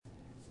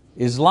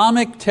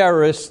Islamic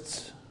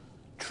terrorists'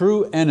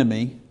 true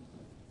enemy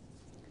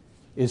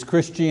is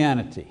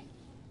Christianity.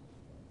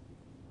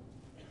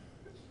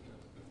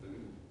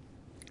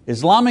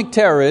 Islamic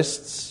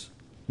terrorists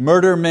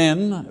murder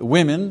men,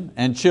 women,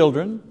 and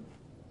children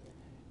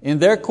in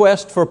their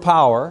quest for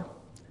power,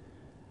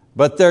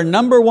 but their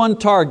number one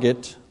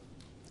target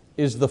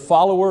is the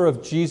follower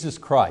of Jesus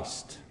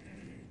Christ.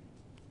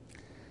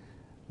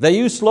 They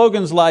use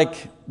slogans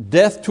like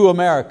 "Death to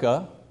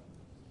America"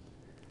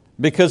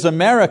 because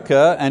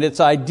America and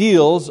its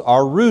ideals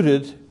are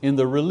rooted in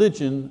the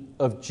religion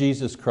of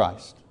Jesus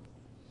Christ.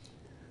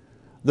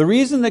 The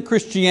reason that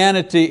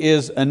Christianity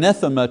is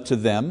anathema to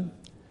them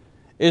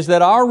is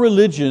that our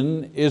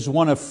religion is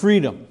one of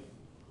freedom,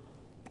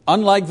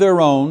 unlike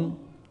their own,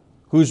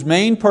 whose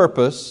main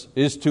purpose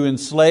is to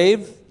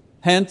enslave,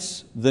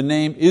 hence the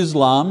name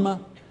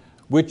Islam,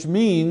 which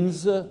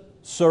means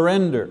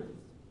surrender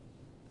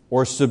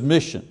or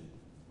submission.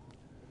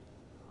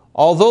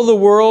 Although the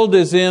world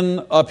is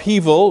in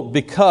upheaval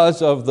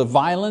because of the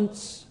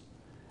violence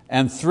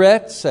and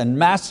threats and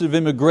massive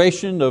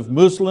immigration of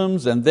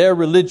Muslims and their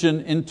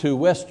religion into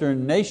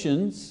Western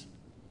nations,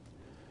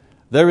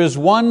 there is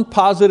one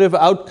positive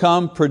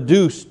outcome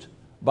produced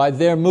by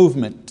their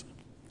movement,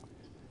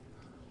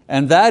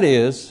 and that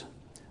is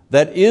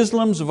that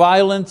Islam's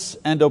violence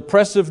and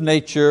oppressive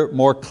nature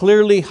more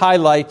clearly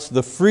highlights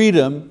the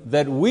freedom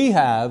that we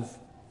have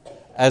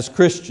as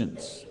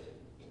Christians.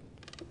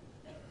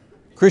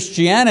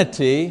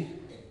 Christianity,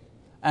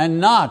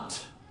 and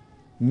not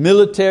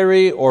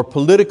military or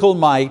political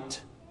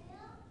might,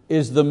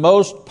 is the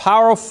most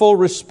powerful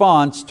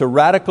response to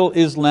radical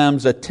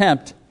Islam's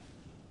attempt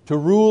to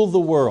rule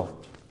the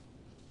world.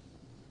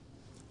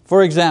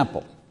 For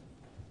example,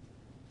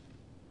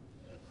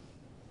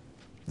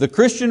 the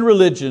Christian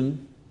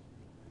religion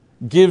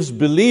gives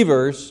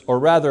believers, or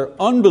rather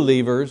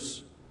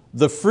unbelievers,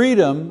 the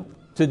freedom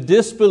to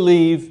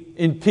disbelieve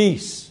in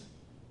peace.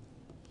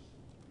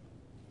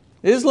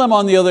 Islam,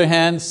 on the other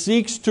hand,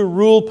 seeks to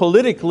rule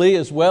politically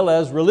as well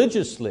as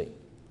religiously.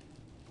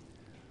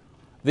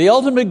 The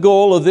ultimate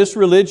goal of this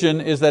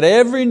religion is that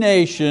every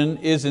nation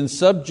is in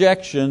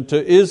subjection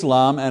to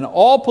Islam and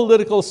all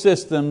political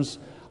systems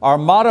are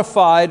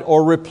modified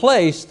or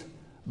replaced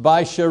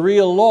by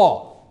Sharia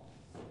law.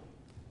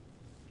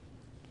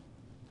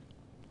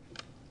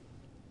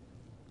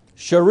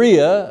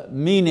 Sharia,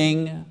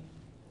 meaning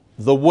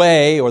the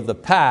way or the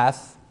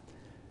path,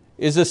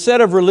 is a set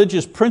of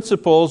religious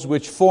principles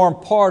which form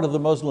part of the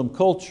Muslim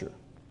culture.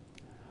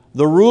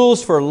 The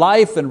rules for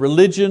life and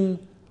religion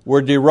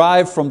were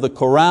derived from the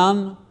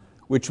Quran,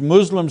 which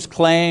Muslims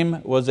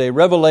claim was a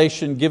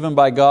revelation given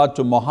by God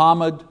to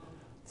Muhammad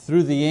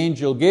through the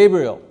angel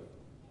Gabriel.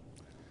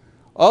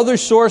 Other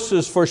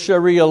sources for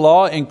Sharia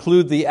law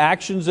include the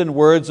actions and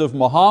words of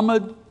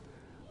Muhammad,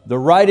 the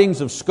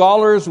writings of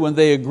scholars when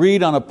they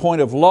agreed on a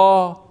point of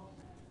law,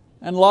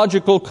 and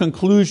logical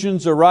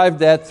conclusions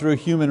arrived at through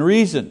human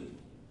reason.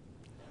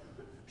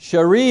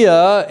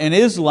 Sharia in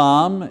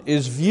Islam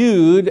is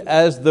viewed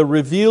as the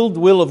revealed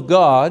will of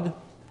God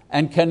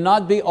and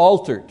cannot be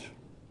altered.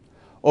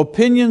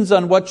 Opinions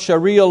on what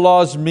Sharia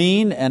laws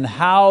mean and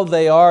how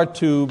they are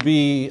to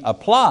be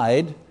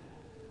applied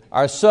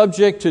are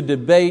subject to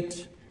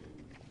debate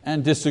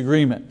and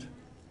disagreement.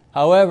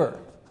 However,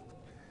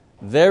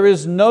 there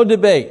is no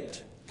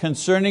debate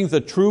concerning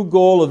the true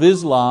goal of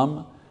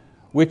Islam,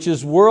 which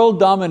is world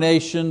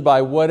domination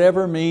by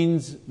whatever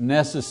means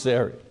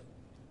necessary.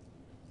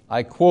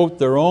 I quote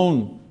their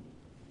own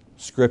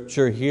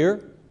scripture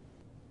here.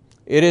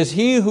 It is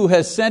He who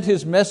has sent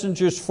His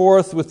messengers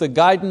forth with the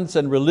guidance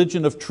and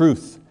religion of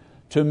truth,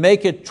 to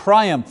make it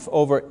triumph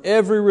over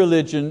every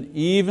religion,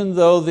 even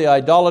though the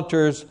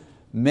idolaters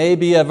may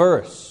be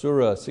averse.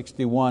 Surah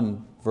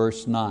 61,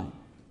 verse 9.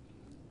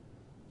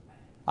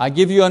 I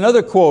give you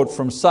another quote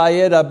from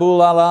Syed Abul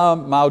Ala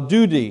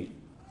Maududi,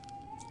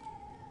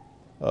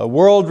 a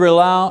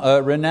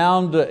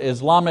world-renowned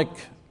Islamic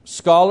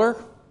scholar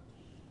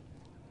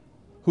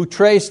who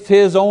traced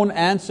his own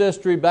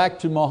ancestry back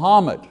to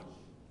Muhammad.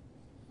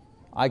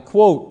 I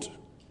quote,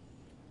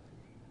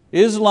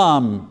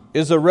 "Islam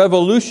is a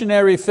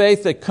revolutionary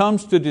faith that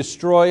comes to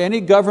destroy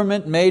any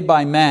government made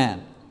by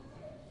man.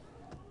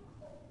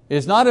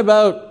 It's not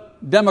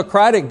about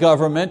democratic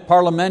government,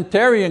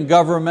 parliamentarian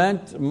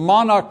government,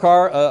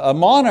 a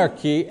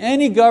monarchy,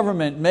 any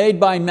government made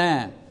by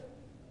man.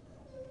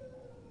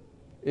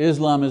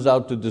 Islam is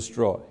out to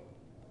destroy.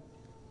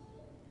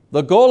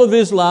 The goal of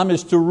Islam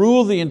is to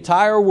rule the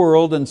entire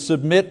world and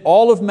submit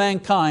all of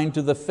mankind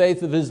to the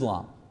faith of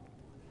Islam.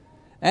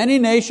 Any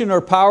nation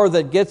or power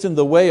that gets in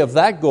the way of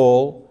that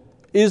goal,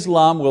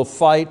 Islam will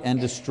fight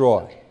and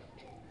destroy.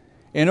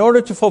 In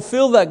order to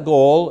fulfill that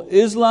goal,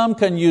 Islam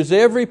can use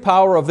every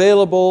power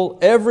available,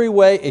 every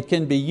way it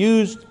can be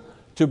used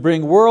to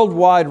bring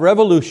worldwide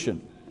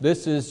revolution.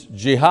 This is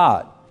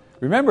jihad."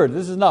 Remember,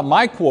 this is not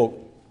my quote.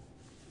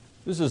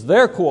 This is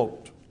their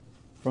quote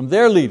from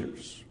their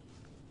leaders.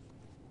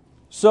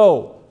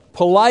 So,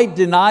 polite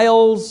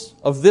denials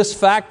of this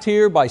fact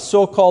here by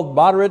so-called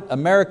moderate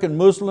American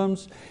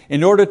Muslims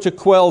in order to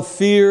quell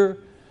fear,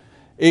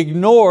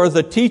 ignore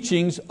the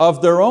teachings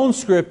of their own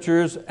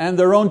scriptures and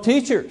their own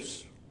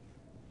teachers.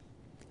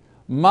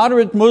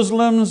 Moderate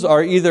Muslims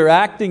are either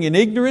acting in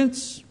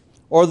ignorance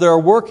or they're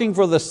working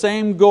for the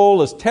same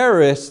goal as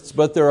terrorists,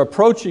 but they're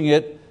approaching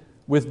it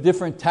with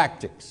different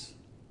tactics.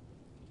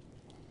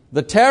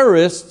 The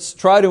terrorists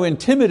try to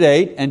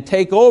intimidate and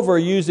take over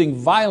using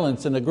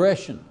violence and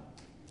aggression.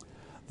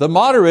 The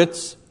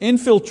moderates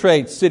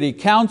infiltrate city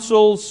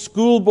councils,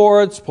 school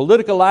boards,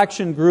 political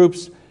action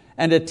groups,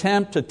 and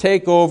attempt to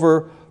take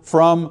over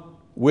from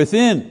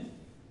within.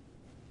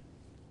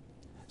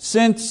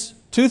 Since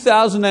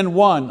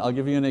 2001, I'll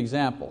give you an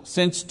example.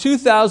 Since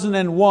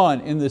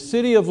 2001, in the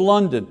city of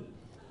London,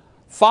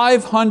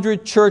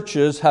 500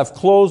 churches have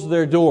closed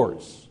their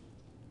doors,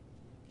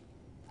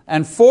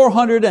 and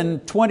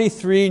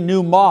 423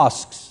 new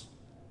mosques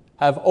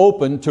have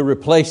opened to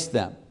replace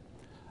them.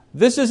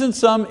 This isn't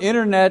some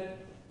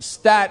internet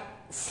stat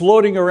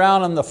floating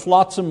around on the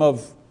flotsam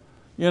of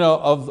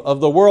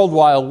the World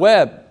Wide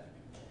Web.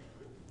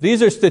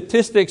 These are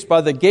statistics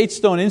by the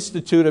Gatestone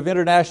Institute of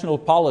International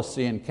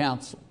Policy and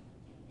Council.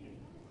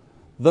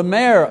 The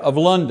mayor of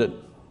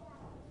London,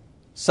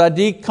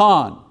 Sadiq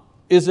Khan,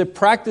 is a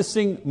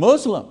practicing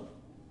Muslim.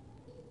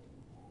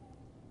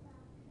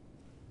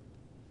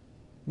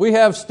 We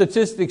have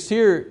statistics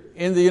here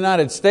in the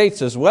United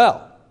States as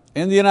well.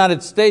 In the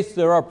United States,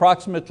 there are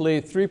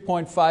approximately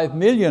 3.5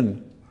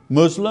 million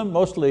Muslim,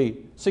 mostly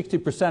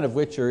 60% of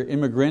which are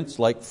immigrants,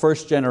 like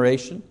first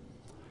generation.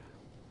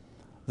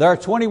 There are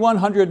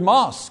 2,100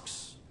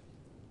 mosques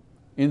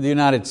in the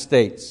United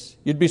States.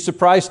 You'd be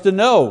surprised to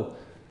know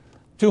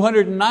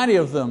 290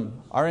 of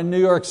them are in New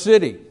York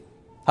City.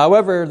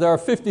 However, there are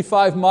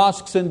 55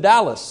 mosques in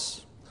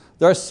Dallas.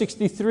 There are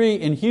 63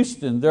 in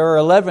Houston. There are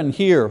 11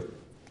 here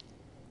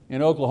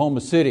in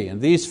Oklahoma City.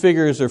 And these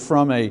figures are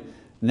from a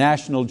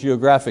National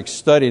Geographic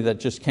study that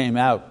just came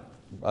out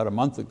about a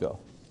month ago.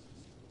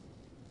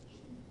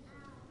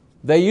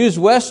 They use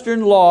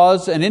Western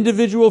laws and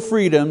individual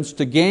freedoms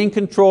to gain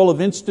control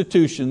of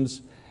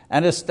institutions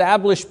and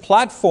establish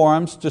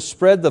platforms to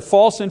spread the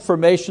false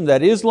information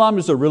that Islam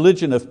is a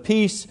religion of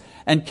peace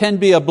and can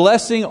be a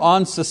blessing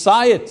on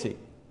society.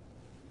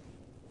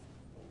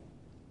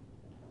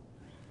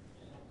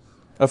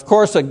 Of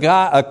course,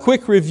 a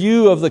quick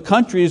review of the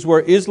countries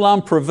where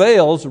Islam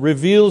prevails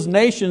reveals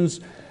nations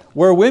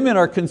where women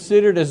are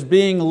considered as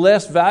being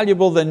less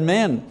valuable than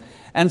men,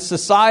 and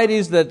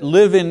societies that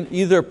live in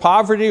either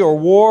poverty or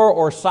war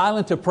or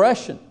silent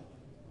oppression.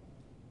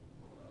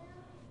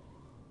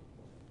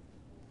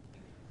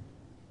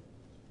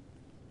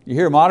 You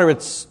hear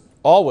moderates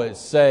always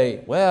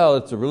say, well,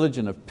 it's a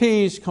religion of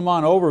peace, come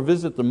on over,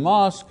 visit the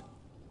mosque.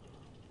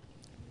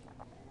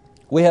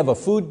 We have a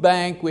food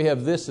bank, we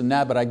have this and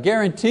that, but I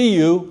guarantee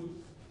you,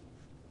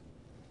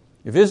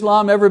 if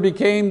Islam ever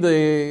became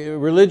the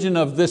religion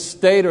of this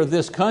state or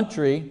this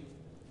country,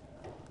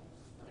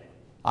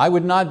 I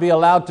would not be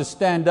allowed to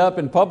stand up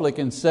in public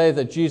and say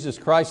that Jesus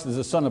Christ is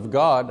the Son of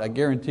God. I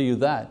guarantee you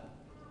that.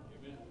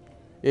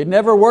 It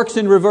never works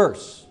in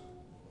reverse.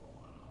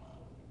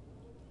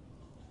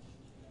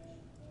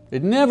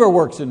 It never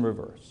works in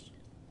reverse.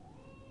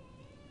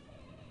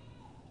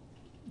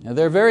 Now,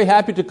 they're very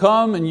happy to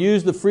come and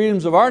use the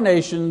freedoms of our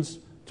nations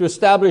to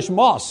establish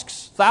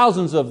mosques,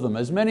 thousands of them,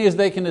 as many as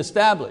they can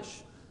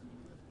establish.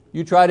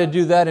 You try to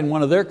do that in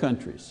one of their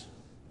countries,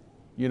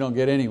 you don't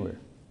get anywhere.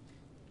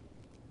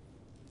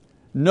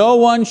 No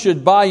one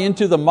should buy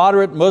into the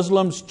moderate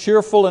Muslims'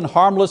 cheerful and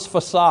harmless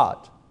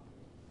facade.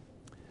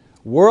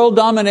 World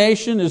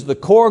domination is the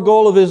core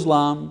goal of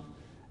Islam,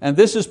 and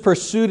this is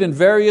pursued in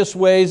various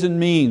ways and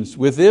means.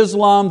 With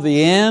Islam,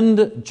 the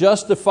end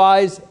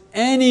justifies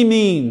any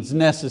means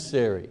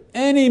necessary,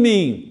 any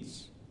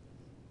means.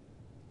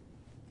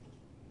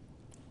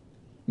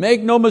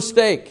 Make no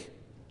mistake,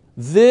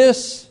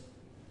 this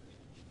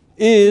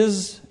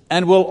is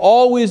and will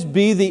always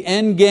be the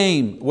end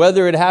game,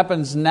 whether it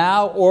happens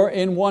now or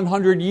in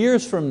 100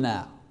 years from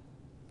now.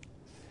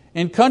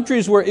 In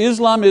countries where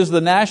Islam is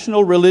the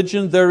national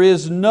religion, there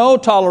is no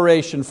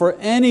toleration for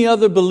any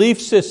other belief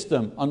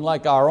system,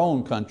 unlike our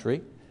own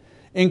country,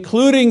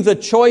 including the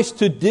choice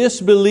to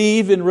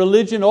disbelieve in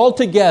religion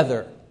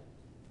altogether.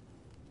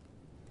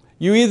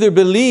 You either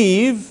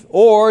believe,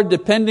 or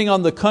depending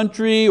on the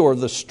country or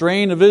the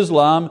strain of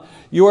Islam,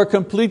 you are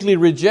completely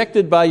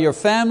rejected by your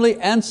family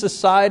and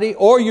society,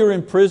 or you're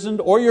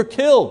imprisoned, or you're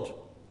killed.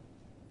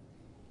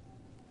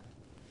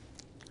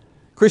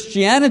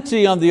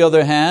 Christianity, on the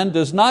other hand,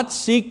 does not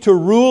seek to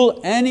rule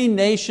any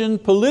nation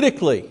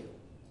politically.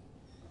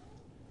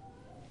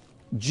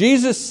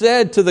 Jesus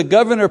said to the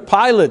governor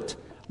Pilate,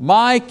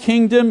 "My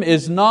kingdom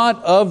is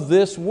not of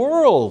this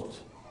world."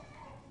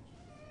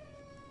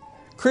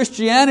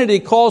 Christianity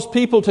calls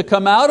people to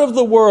come out of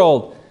the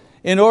world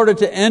in order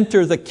to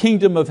enter the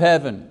kingdom of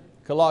heaven.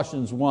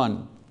 Colossians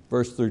 1,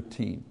 verse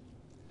 13.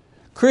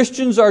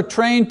 Christians are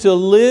trained to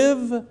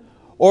live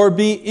or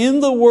be in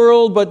the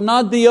world but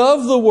not be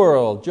of the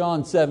world.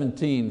 John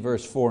 17,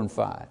 verse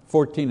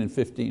 14 and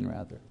 15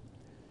 rather.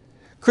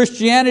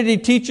 Christianity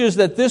teaches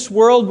that this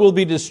world will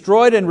be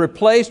destroyed and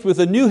replaced with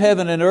a new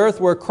heaven and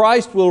earth where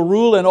Christ will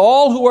rule and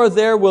all who are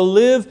there will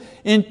live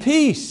in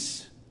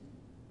peace.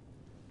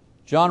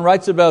 John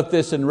writes about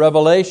this in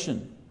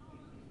Revelation.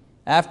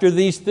 After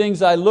these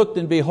things I looked,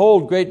 and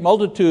behold, great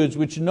multitudes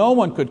which no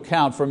one could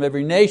count from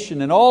every nation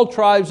and all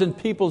tribes and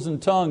peoples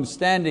and tongues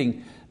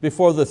standing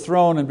before the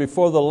throne and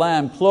before the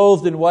Lamb,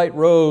 clothed in white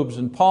robes,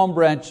 and palm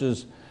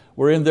branches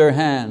were in their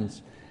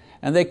hands.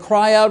 And they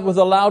cry out with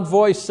a loud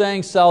voice,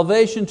 saying,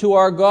 Salvation to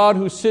our God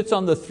who sits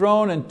on the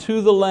throne and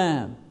to the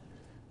Lamb.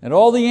 And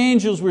all the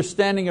angels were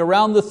standing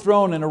around the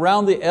throne and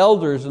around the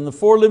elders and the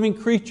four living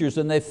creatures,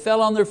 and they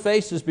fell on their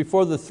faces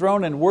before the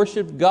throne and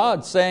worshipped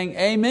God, saying,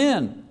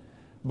 Amen.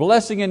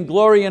 Blessing and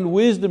glory and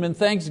wisdom and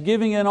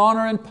thanksgiving and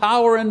honor and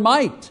power and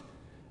might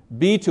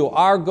be to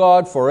our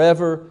God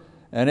forever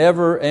and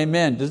ever.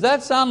 Amen. Does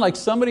that sound like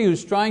somebody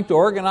who's trying to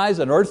organize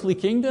an earthly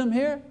kingdom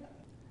here?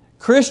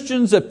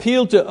 Christians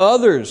appeal to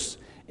others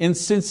in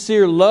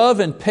sincere love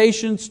and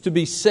patience to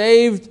be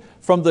saved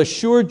from the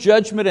sure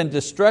judgment and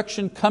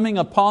destruction coming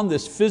upon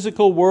this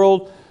physical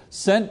world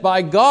sent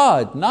by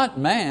God, not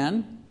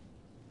man.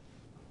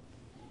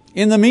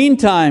 In the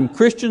meantime,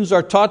 Christians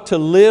are taught to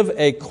live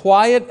a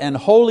quiet and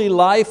holy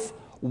life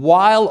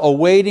while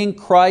awaiting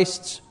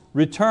Christ's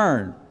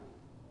return.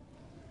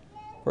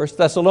 1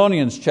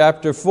 Thessalonians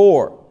chapter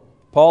 4.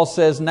 Paul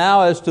says,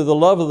 Now as to the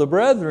love of the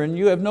brethren,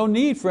 you have no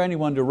need for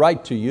anyone to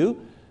write to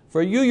you,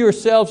 for you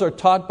yourselves are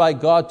taught by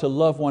God to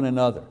love one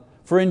another.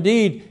 For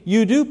indeed,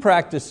 you do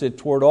practice it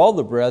toward all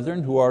the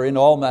brethren who are in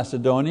all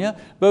Macedonia,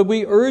 but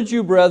we urge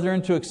you,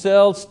 brethren, to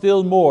excel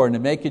still more and to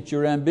make it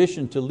your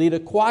ambition to lead a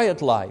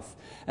quiet life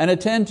and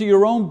attend to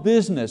your own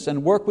business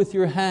and work with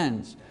your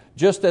hands,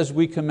 just as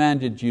we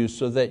commanded you,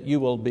 so that you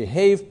will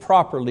behave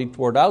properly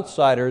toward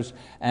outsiders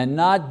and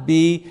not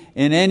be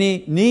in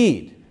any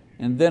need.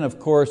 And then of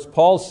course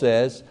Paul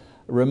says,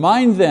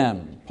 remind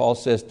them, Paul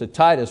says to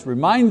Titus,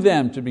 remind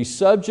them to be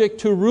subject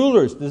to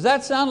rulers. Does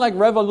that sound like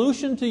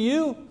revolution to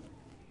you?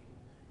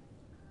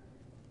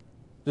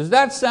 Does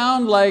that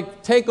sound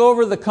like take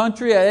over the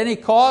country at any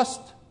cost,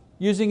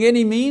 using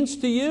any means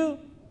to you?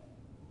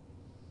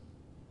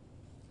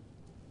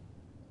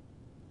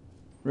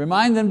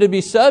 Remind them to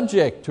be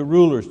subject to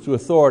rulers, to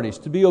authorities,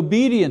 to be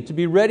obedient, to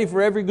be ready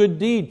for every good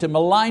deed, to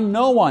malign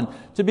no one,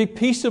 to be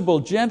peaceable,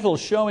 gentle,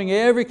 showing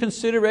every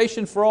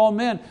consideration for all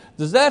men.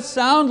 Does that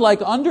sound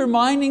like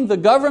undermining the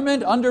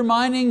government,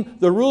 undermining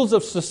the rules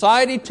of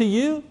society to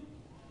you?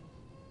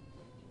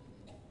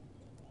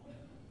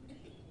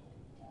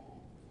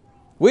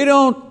 We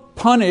don't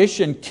punish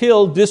and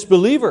kill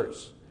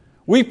disbelievers.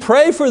 We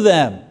pray for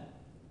them.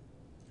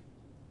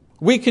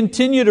 We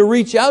continue to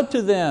reach out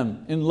to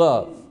them in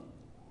love.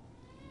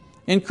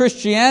 In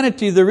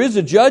Christianity, there is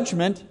a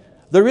judgment,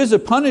 there is a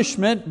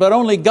punishment, but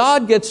only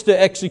God gets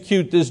to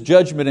execute this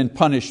judgment and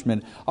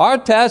punishment. Our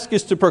task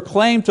is to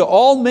proclaim to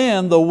all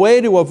men the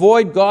way to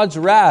avoid God's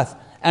wrath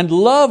and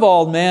love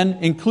all men,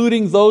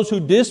 including those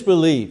who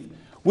disbelieve.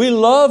 We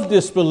love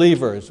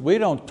disbelievers. We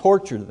don't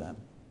torture them.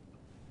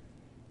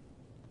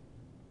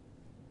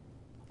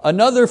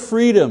 Another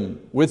freedom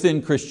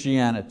within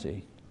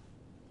Christianity.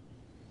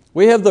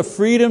 We have the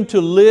freedom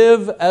to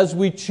live as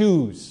we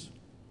choose.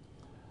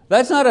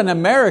 That's not an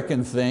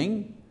American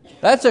thing.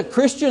 That's a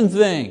Christian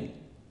thing.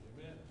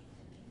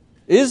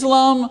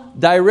 Islam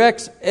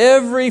directs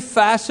every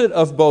facet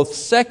of both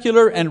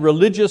secular and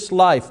religious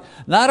life.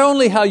 Not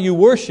only how you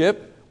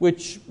worship,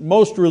 which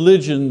most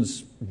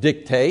religions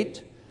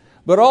dictate,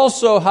 but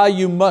also how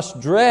you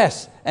must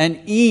dress and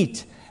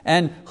eat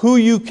and who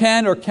you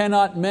can or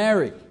cannot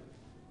marry.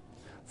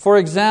 For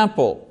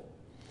example,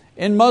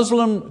 in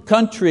Muslim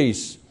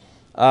countries,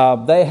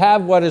 they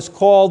have what is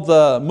called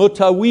the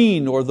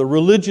mutaween, or the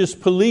religious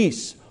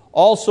police,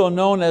 also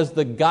known as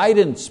the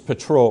guidance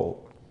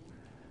patrol.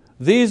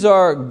 These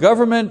are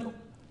government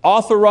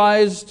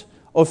authorized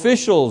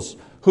officials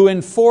who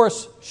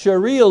enforce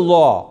Sharia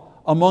law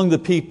among the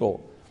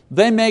people.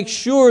 They make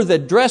sure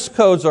that dress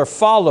codes are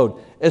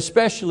followed,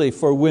 especially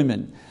for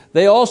women.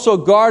 They also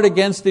guard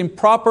against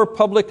improper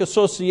public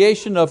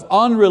association of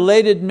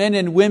unrelated men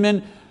and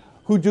women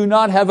who do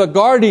not have a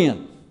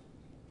guardian.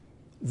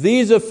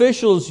 These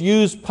officials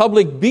use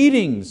public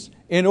beatings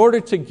in order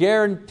to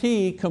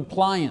guarantee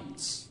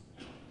compliance.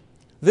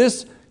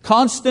 This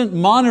constant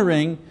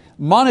monitoring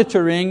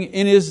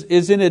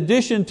is in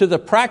addition to the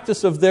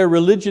practice of their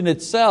religion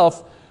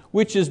itself,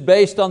 which is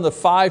based on the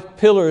 5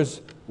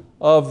 pillars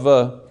of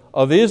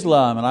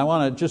Islam. And I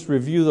want to just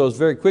review those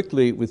very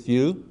quickly with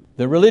you.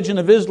 The religion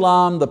of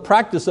Islam, the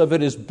practice of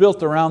it is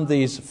built around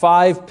these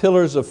 5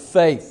 pillars of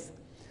faith.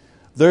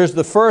 There's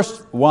the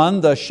first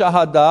one, the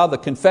Shahada, the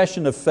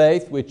confession of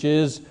faith, which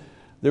is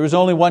there is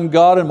only one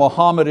God and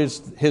Muhammad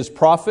is His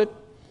prophet.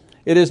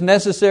 It is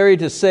necessary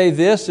to say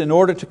this in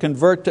order to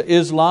convert to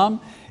Islam.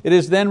 It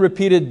is then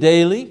repeated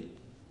daily.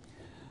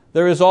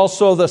 There is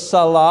also the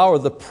Salah, or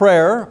the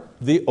prayer,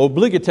 the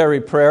obligatory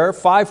prayer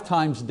 5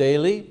 times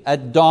daily,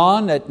 at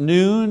dawn, at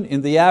noon,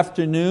 in the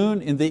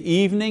afternoon, in the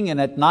evening, and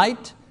at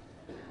night.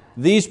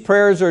 These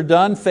prayers are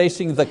done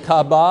facing the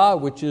Kaaba,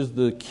 which is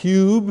the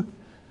cube,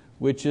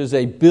 which is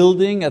a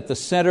building at the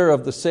center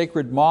of the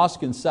sacred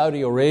mosque in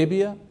Saudi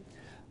Arabia.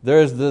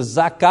 There's the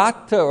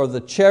zakat, or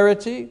the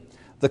charity.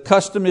 The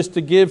custom is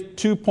to give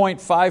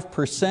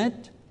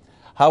 2.5%.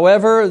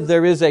 However,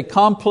 there is a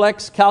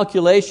complex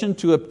calculation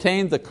to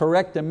obtain the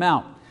correct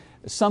amount.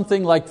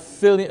 Something like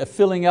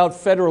filling out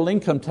federal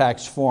income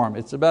tax form.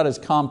 It's about as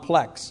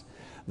complex.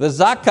 The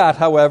zakat,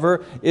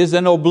 however, is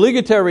an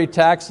obligatory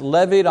tax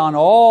levied on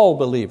all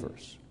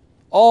believers,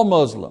 all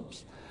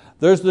Muslims.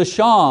 There's the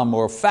sham,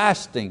 or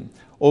fasting,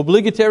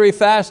 obligatory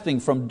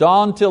fasting from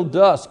dawn till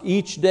dusk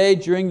each day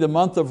during the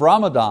month of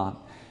Ramadan.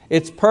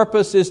 Its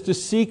purpose is to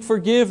seek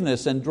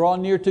forgiveness and draw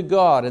near to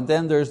God. And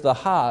then there's the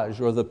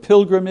Hajj, or the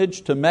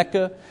pilgrimage to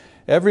Mecca.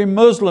 Every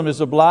Muslim is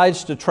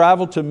obliged to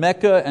travel to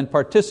Mecca and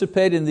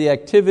participate in the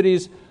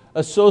activities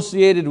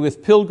associated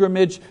with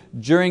pilgrimage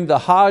during the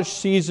Hajj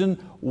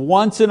season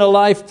once in a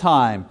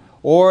lifetime.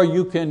 Or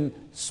you can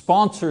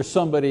sponsor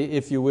somebody,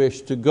 if you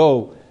wish, to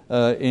go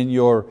in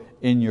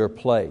your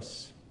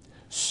place.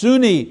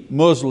 Sunni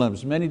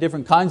Muslims, many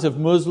different kinds of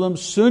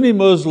Muslims. Sunni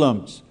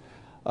Muslims,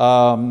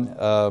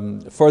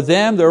 for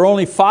them there are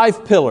only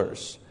 5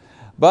 pillars,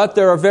 but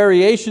there are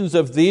variations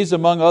of these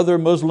among other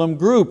Muslim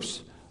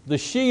groups. The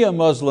Shia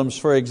Muslims,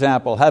 for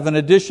example, have an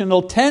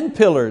additional 10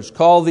 pillars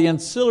called the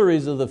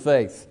ancillaries of the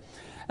faith.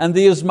 And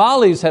the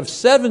Ismailis have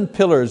 7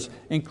 pillars,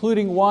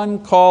 including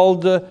one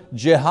called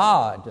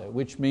jihad,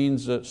 which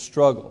means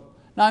struggle.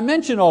 Now I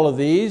mention all of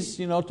these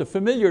to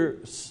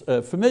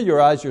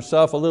familiarize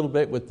yourself a little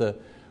bit with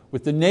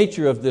the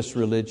nature of this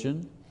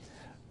religion.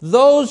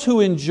 Those who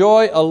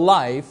enjoy a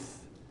life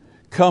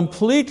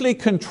completely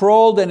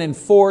controlled and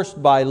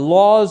enforced by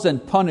laws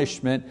and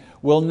punishment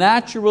will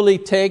naturally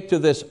take to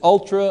this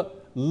ultra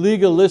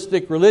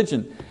legalistic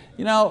religion.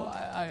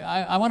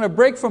 I want to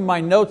break from my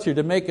notes here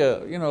to make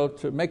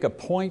a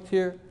point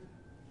here.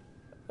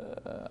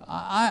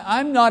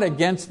 I'm not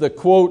against the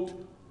quote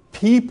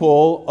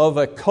people of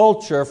a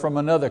culture from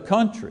another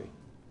country.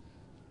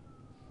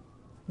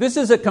 This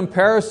is a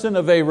comparison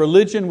of a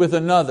religion with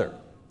another.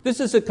 This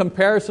is a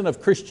comparison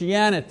of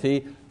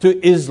Christianity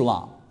to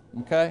Islam.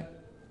 Okay?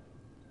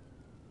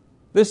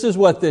 This is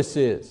what this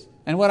is.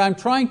 And what I'm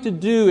trying to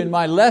do in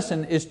my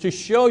lesson is to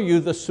show you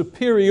the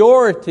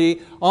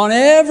superiority on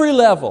every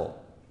level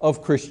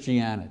of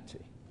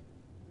Christianity.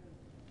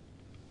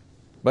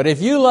 But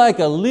if you like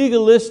a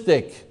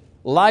legalistic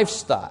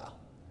lifestyle,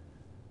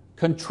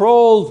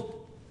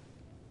 controlled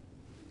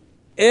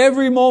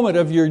every moment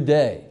of your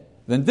day,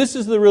 then this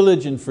is the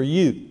religion for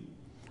you.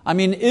 I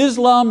mean,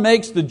 Islam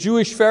makes the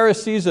Jewish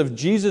Pharisees of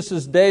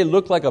Jesus' day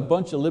look like a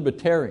bunch of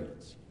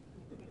libertarians.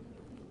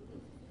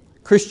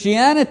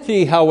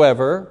 Christianity,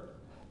 however,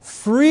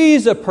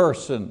 frees a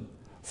person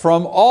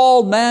from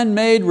all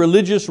man-made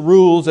religious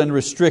rules and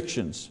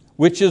restrictions,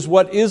 which is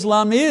what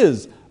Islam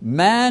is,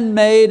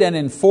 man-made and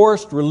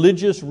enforced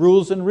religious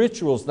rules and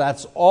rituals.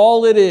 That's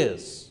all it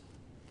is.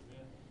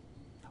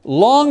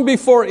 Long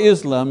before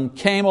Islam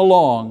came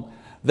along,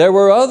 there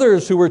were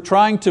others who were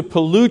trying to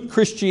pollute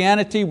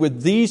Christianity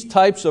with these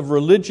types of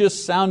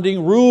religious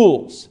sounding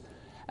rules.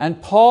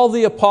 And Paul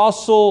the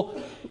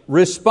Apostle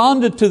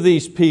responded to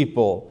these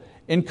people.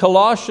 In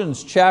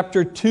Colossians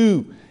chapter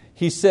 2,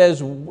 he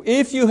says,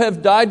 if you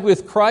have died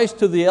with Christ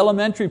to the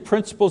elementary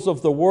principles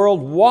of the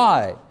world,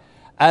 why?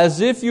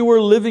 As if you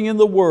were living in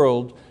the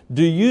world,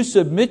 do you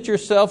submit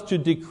yourself to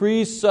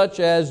decrees such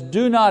as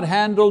do not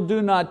handle,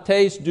 do not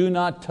taste, do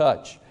not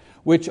touch,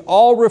 which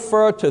all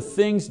refer to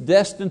things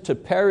destined to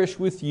perish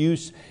with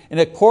use in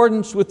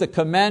accordance with the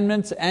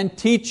commandments and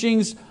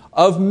teachings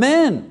of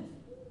men.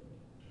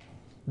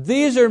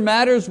 These are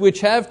matters which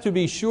have, to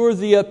be sure,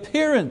 the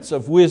appearance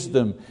of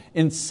wisdom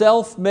in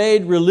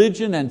self-made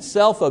religion and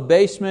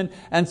self-abasement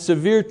and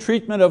severe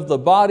treatment of the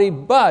body,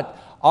 but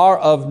are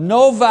of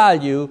no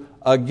value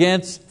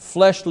against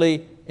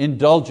fleshly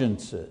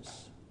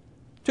indulgences.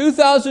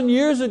 2,000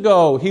 years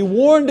ago, he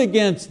warned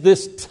against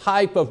this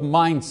type of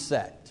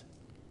mindset.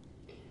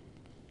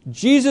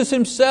 Jesus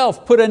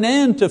Himself put an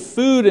end to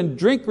food and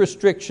drink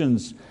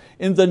restrictions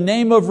in the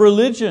name of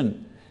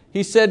religion.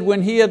 He said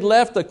when He had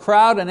left the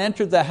crowd and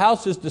entered the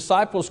house, His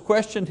disciples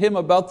questioned Him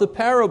about the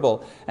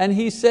parable. And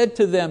He said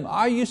to them,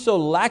 are you so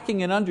lacking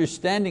in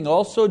understanding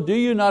also? Do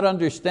you not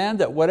understand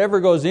that whatever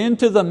goes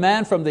into the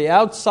man from the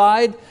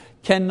outside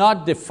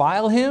cannot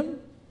defile him?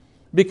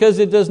 Because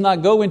it does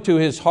not go into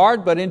his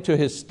heart but into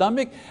his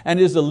stomach and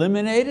is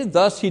eliminated.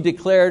 Thus He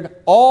declared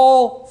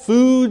all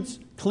foods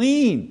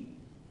clean.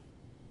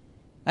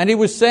 And He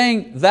was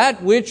saying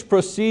that which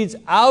proceeds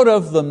out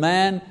of the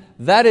man,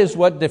 that is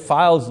what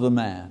defiles the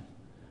man.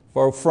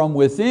 For from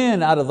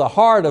within, out of the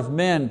heart of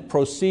men,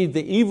 proceed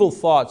the evil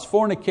thoughts,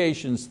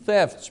 fornications,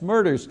 thefts,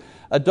 murders,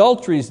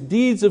 adulteries,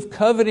 deeds of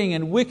coveting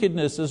and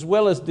wickedness, as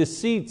well as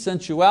deceit,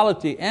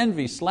 sensuality,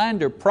 envy,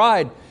 slander,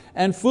 pride,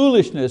 and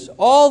foolishness.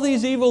 All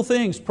these evil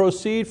things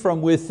proceed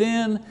from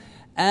within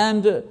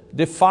and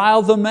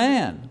defile the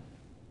man.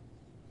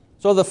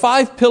 So the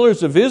 5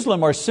 pillars of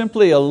Islam are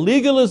simply a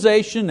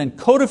legalization and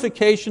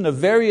codification of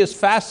various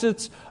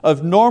facets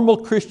of normal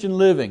Christian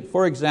living.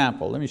 For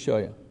example, let me show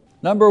you.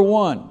 Number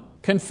 1,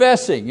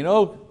 confessing.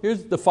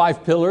 Here's the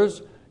 5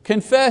 pillars.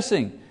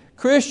 Confessing.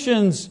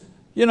 Christians,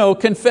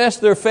 confess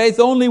their faith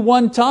only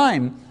one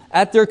time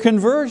at their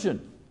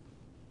conversion.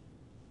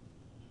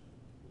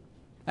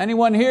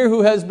 Anyone here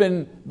who has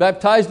been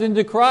baptized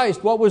into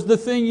Christ, what was the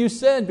thing you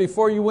said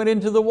before you went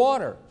into the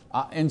water?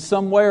 In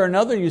some way or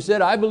another you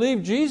said, I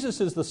believe Jesus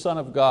is the Son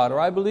of God, or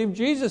I believe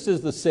Jesus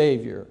is the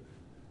Savior.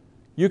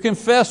 You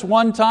confess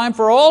one time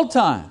for all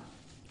time.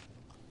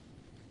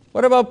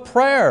 What about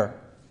prayer?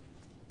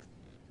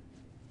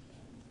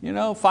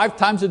 5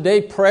 times a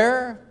day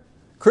prayer.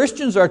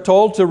 Christians are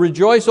told to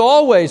rejoice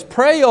always,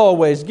 pray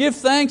always, give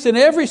thanks in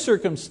every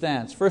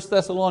circumstance. 1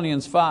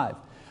 Thessalonians 5.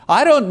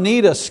 I don't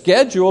need a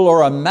schedule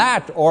or a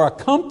mat or a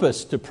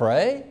compass to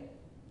pray.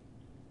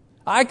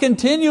 I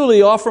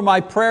continually offer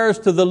my prayers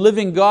to the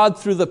living God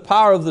through the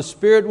power of the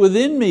Spirit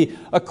within me,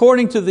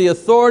 according to the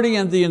authority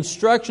and the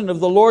instruction of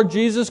the Lord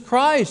Jesus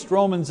Christ.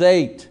 Romans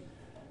 8,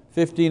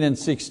 15 and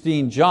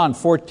 16, John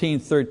 14,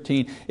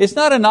 13. It's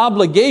not an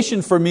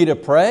obligation for me to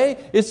pray,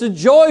 it's a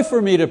joy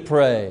for me to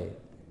pray.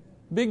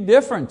 Big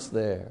difference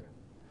there.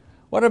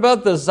 What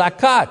about the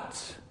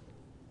zakat?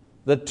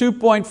 The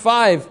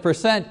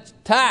 2.5%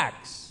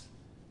 tax.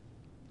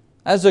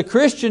 As a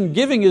Christian,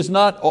 giving is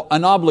not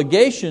an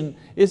obligation,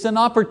 it's an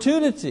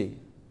opportunity.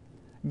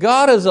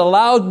 God has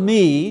allowed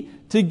me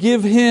to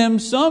give Him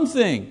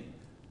something.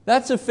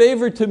 That's a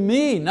favor to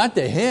me, not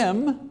to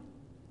Him.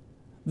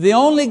 The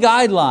only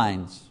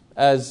guidelines,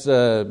 as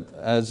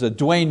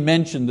Dwayne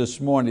mentioned this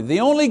morning,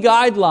 the only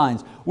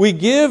guidelines, we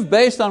give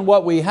based on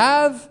what we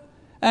have,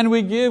 and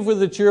we give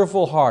with a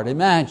cheerful heart.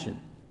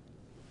 Imagine.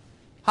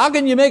 How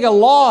can you make a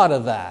law out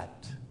of that?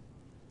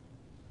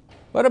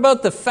 What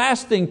about the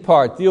fasting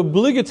part, the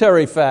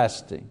obligatory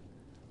fasting?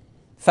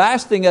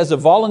 Fasting as a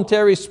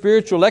voluntary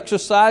spiritual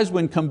exercise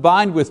when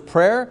combined with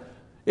prayer,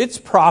 it's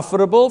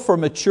profitable for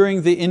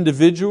maturing the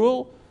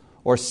individual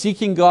or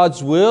seeking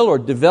God's will or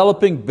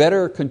developing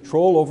better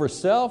control over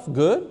self.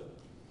 Good.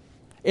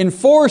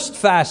 Enforced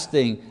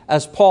fasting,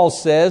 as Paul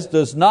says,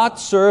 does not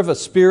serve a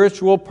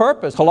spiritual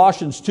purpose.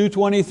 Colossians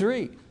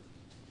 2:23.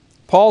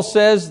 Paul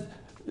says,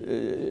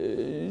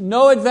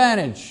 no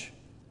advantage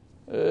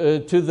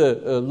to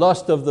the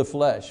lust of the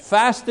flesh.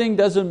 Fasting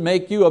doesn't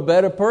make you a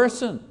better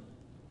person.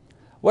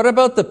 What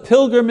about the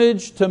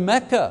pilgrimage to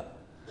Mecca?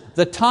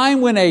 The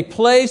time when a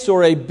place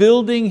or a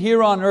building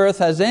here on earth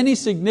has any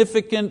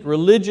significant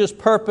religious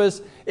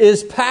purpose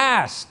is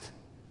past.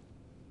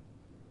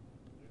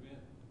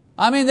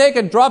 They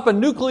could drop a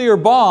nuclear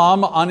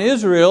bomb on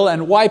Israel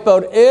and wipe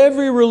out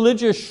every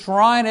religious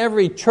shrine,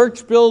 every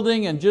church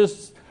building, and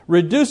just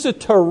reduce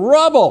it to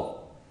rubble.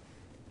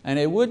 And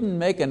it wouldn't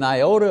make an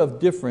iota of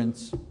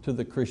difference to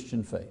the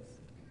Christian faith.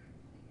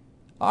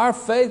 Our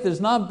faith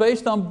is not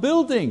based on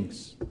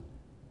buildings.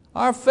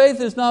 Our faith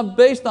is not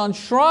based on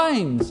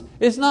shrines.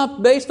 It's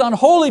not based on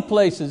holy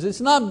places.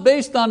 It's not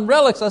based on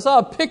relics. I saw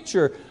a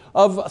picture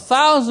of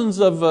thousands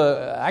of,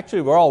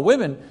 actually we're all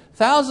women,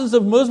 thousands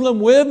of Muslim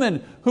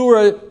women who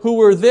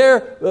were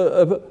there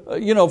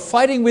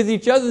fighting with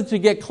each other to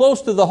get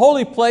close to the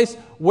holy place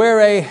where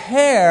a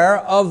hair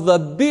of the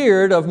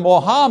beard of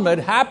Muhammad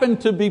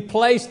happened to be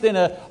placed in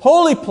a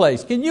holy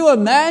place. Can you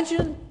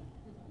imagine?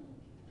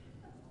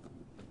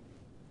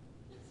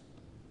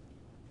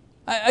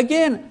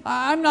 Again,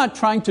 I'm not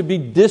trying to be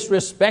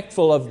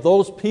disrespectful of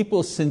those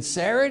people's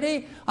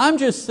sincerity. I'm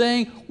just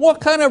saying, what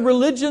kind of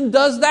religion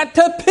does that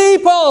to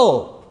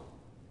people?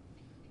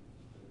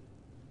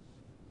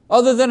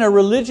 Other than a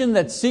religion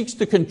that seeks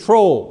to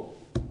control.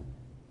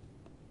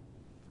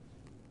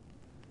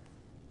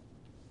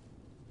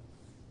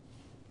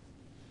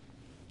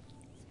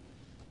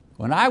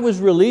 When I was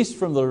released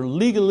from the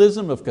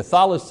legalism of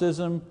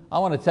Catholicism, I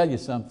want to tell you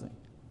something.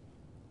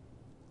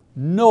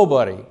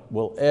 Nobody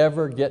will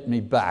ever get me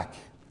back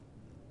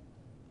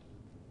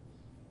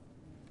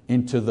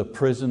into the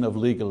prison of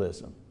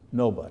legalism.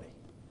 Nobody.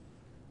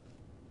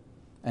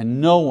 And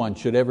no one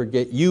should ever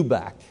get you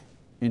back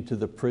into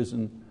the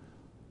prison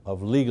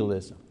of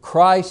legalism.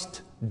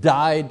 Christ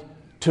died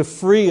to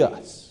free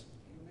us.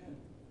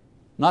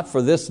 Not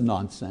for this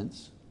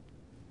nonsense.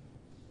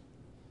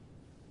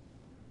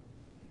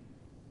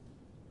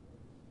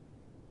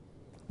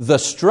 The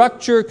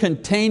structure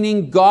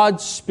containing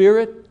God's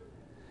Spirit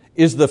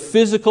is the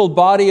physical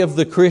body of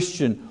the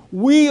Christian.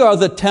 We are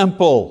the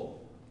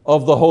temple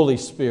of the Holy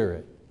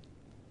Spirit.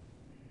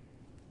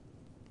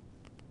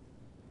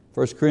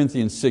 1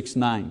 Corinthians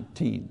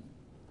 6:19.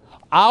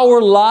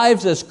 Our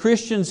lives as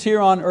Christians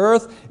here on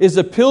earth is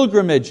a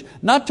pilgrimage,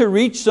 not to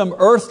reach some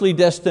earthly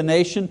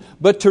destination,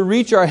 but to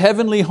reach our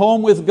heavenly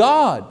home with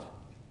God.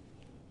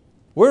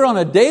 We're on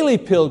a daily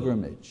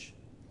pilgrimage.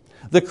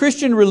 The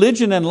Christian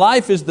religion and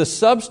life is the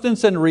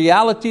substance and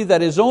reality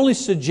that is only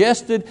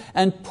suggested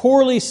and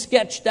poorly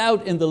sketched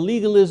out in the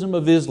legalism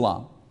of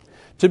Islam.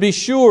 To be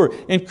sure,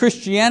 in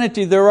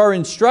Christianity there are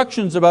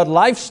instructions about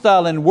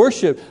lifestyle and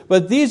worship,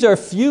 but these are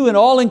few and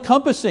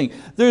all-encompassing.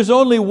 There's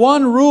only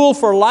one rule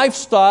for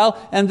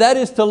lifestyle, and that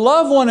is to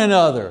love one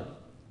another.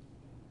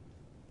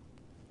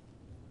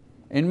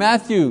 In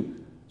Matthew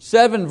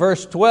 7,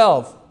 verse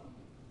 12,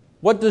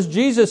 what does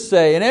Jesus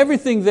say? In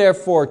everything,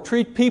 therefore,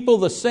 treat people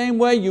the same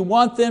way you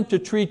want them to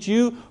treat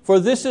you, for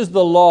this is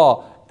the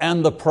law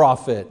and the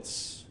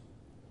prophets.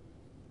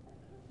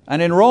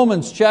 And in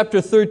Romans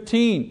chapter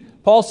 13,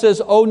 Paul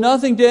says, owe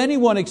nothing to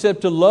anyone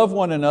except to love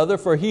one another,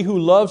 for he who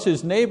loves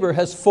his neighbor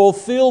has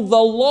fulfilled the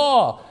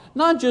law.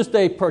 Not just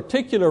a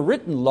particular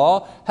written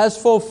law, has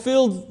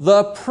fulfilled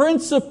the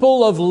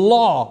principle of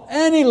law,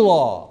 any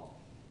law.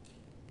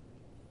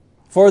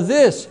 For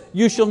this,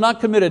 you shall not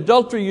commit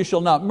adultery, you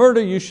shall not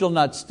murder, you shall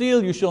not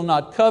steal, you shall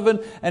not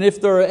covet. And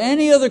if there are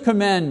any other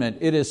commandment,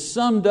 it is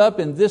summed up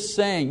in this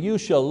saying, you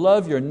shall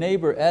love your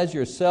neighbor as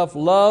yourself.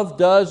 Love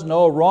does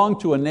no wrong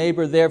to a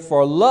neighbor,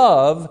 therefore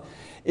love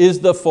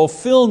is the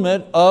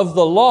fulfillment of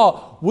the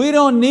law. We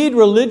don't need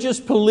religious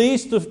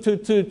police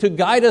to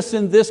guide us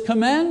in this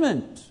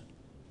commandment.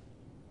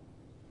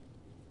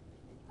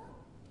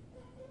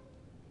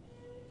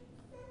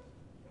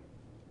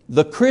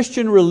 The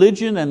Christian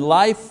religion and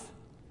life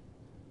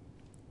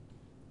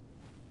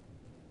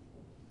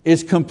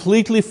is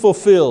completely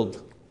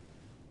fulfilled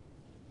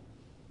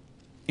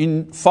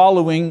in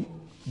following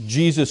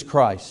Jesus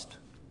Christ.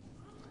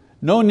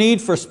 No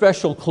need for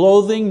special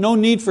clothing, no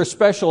need for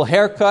special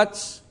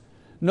haircuts,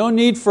 no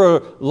need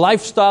for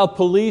lifestyle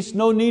police,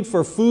 no need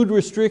for food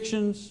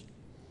restrictions.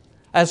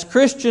 As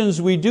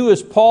Christians, we do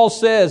as Paul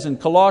says in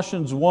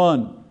Colossians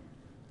 1.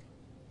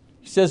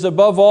 He says,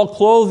 above all,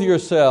 clothe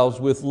yourselves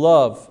with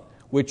love,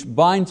 which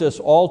binds us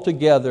all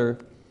together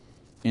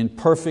in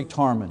perfect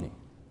harmony.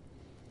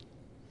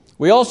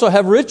 We also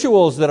have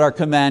rituals that are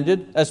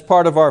commanded as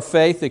part of our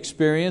faith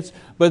experience,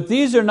 but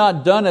these are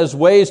not done as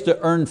ways to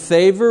earn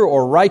favor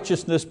or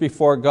righteousness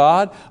before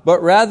God,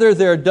 but rather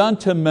they're done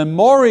to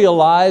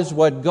memorialize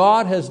what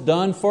God has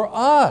done for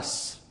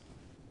us.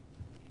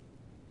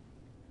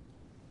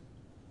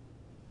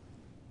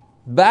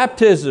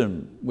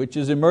 Baptism, which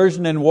is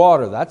immersion in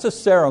water, that's a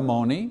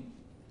ceremony.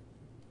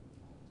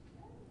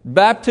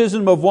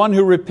 Baptism of one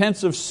who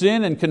repents of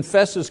sin and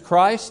confesses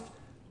Christ.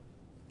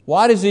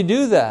 Why does he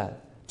do that?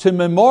 To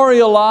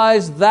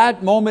memorialize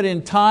that moment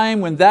in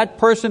time when that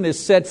person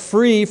is set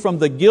free from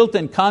the guilt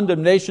and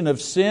condemnation of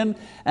sin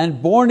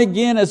and born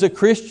again as a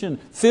Christian,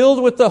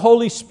 filled with the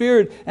Holy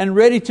Spirit and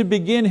ready to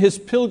begin his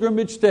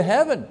pilgrimage to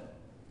heaven.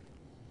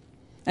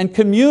 And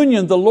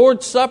communion, the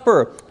Lord's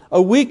Supper,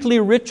 a weekly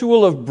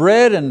ritual of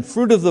bread and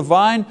fruit of the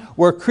vine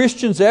where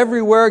Christians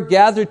everywhere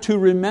gather to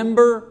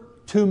remember,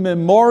 to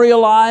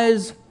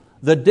memorialize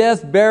the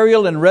death,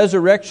 burial, and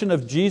resurrection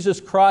of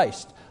Jesus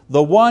Christ,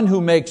 the one who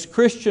makes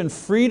Christian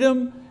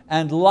freedom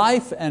and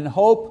life and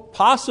hope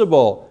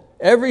possible.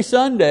 Every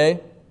Sunday,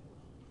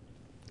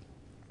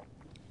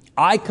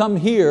 I come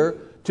here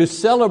to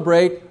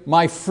celebrate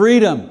my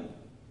freedom.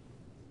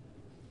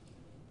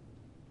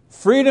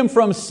 Freedom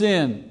from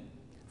sin,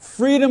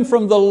 freedom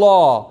from the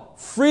law,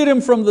 freedom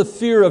from the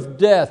fear of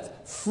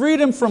death,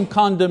 freedom from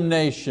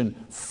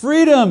condemnation,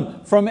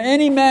 freedom from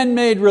any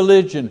man-made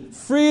religion.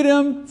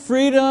 Freedom,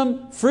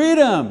 freedom,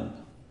 freedom.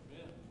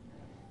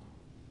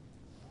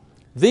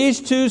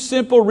 These two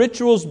simple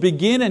rituals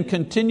begin and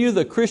continue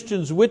the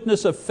Christian's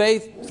witness of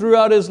faith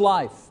throughout his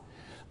life.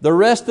 The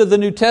rest of the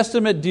New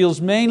Testament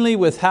deals mainly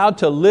with how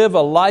to live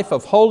a life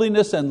of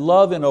holiness and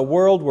love in a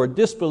world where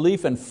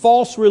disbelief and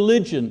false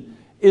religion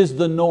is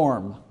the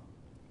norm.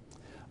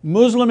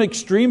 Muslim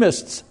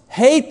extremists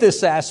hate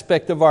this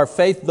aspect of our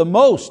faith the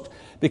most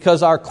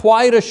because our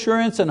quiet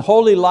assurance and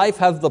holy life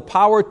have the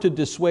power to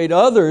dissuade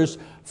others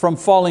from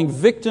falling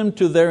victim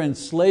to their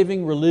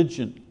enslaving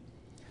religion.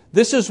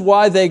 This is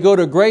why they go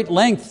to great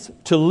lengths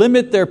to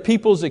limit their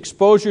people's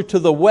exposure to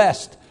the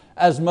West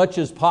as much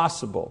as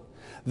possible.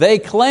 They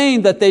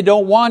claim that they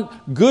don't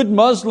want good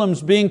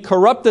Muslims being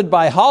corrupted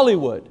by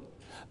Hollywood.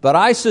 But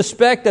I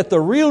suspect that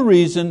the real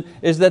reason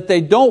is that they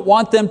don't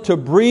want them to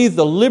breathe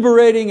the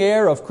liberating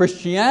air of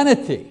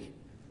Christianity.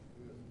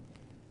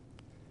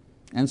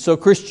 And so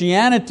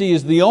Christianity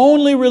is the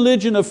only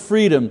religion of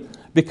freedom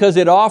because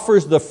it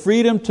offers the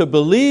freedom to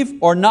believe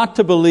or not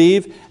to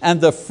believe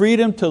and the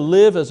freedom to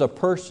live as a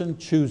person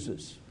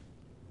chooses.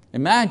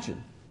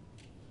 Imagine.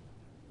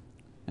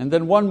 And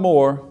then one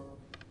more.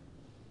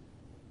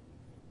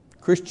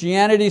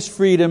 Christianity's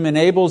freedom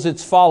enables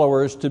its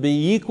followers to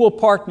be equal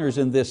partners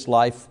in this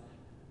life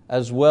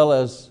as well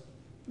as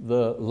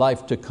the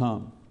life to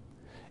come.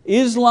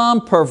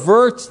 Islam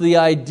perverts the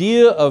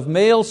idea of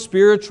male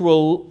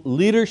spiritual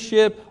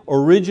leadership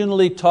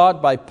originally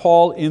taught by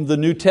Paul in the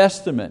New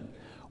Testament.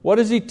 What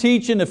does he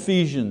teach in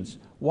Ephesians?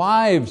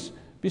 Wives,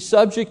 be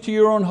subject to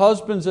your own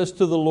husbands as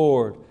to the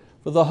Lord.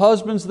 For the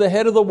husband's the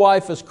head of the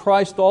wife, as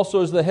Christ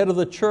also is the head of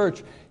the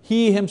church,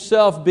 He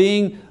Himself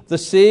being the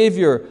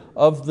Savior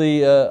of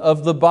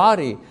the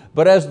body.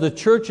 But as the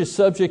church is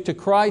subject to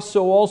Christ,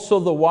 so also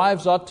the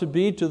wives ought to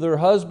be to their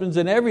husbands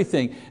in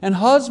everything. And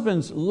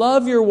husbands,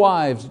 love your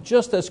wives,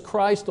 just as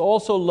Christ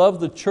also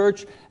loved the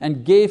church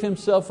and gave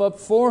Himself up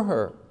for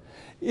her.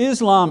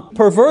 Islam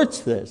perverts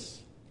this.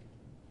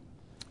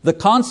 The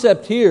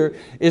concept here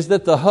is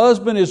that the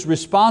husband is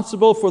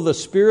responsible for the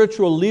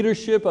spiritual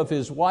leadership of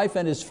his wife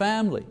and his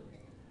family.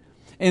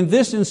 In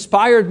this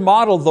inspired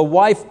model, the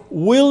wife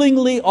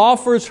willingly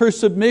offers her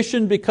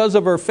submission because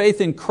of her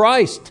faith in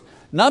Christ,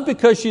 not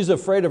because she's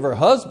afraid of her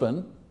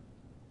husband.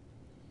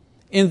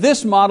 In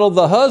this model,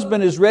 the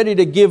husband is ready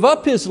to give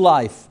up his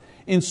life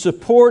in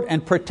support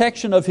and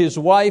protection of his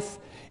wife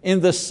in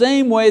the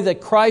same way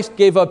that Christ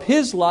gave up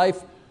His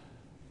life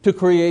to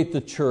create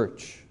the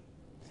church.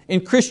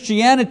 In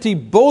Christianity,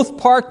 both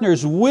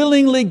partners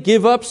willingly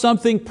give up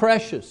something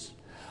precious.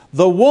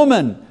 The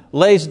woman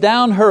lays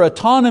down her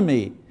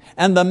autonomy,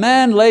 and the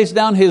man lays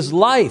down his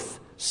life,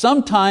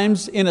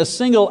 sometimes in a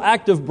single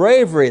act of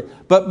bravery,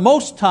 but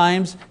most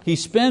times he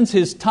spends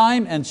his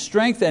time and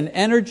strength and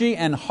energy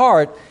and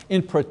heart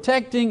in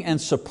protecting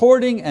and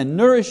supporting and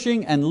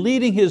nourishing and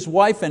leading his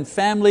wife and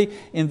family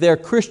in their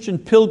Christian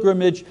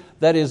pilgrimage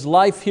that is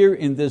life here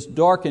in this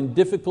dark and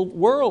difficult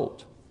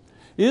world.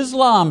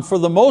 Islam, for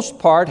the most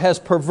part, has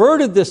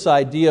perverted this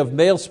idea of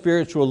male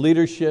spiritual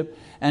leadership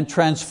and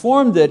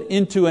transformed it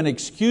into an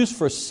excuse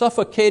for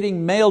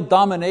suffocating male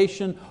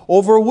domination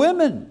over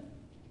women.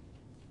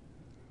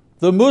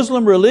 The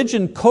Muslim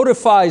religion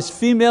codifies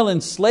female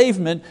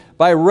enslavement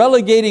by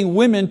relegating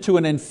women to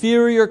an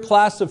inferior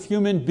class of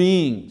human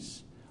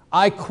beings.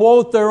 I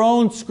quote their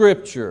own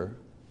scripture.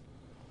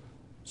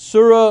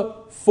 Surah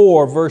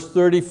 4, verse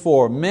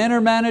 34, men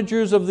are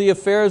managers of the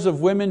affairs of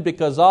women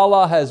because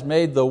Allah has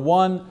made the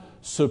one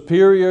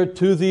superior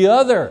to the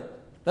other.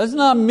 That's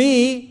not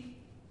me.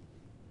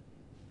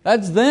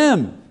 That's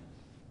them.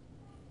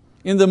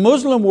 In the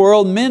Muslim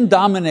world, men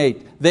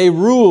dominate, they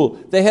rule,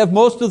 they have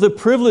most of the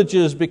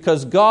privileges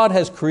because God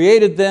has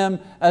created them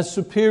as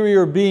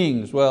superior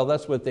beings. Well,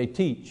 that's what they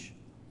teach.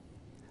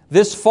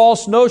 This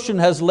false notion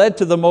has led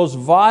to the most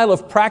vile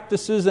of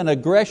practices and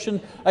aggression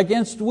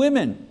against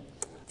women.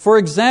 For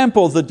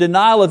example, the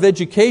denial of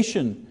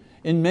education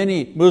in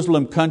many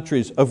Muslim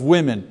countries of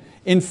women,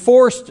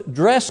 enforced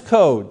dress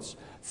codes,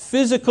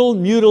 physical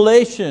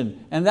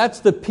mutilation, and that's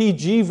the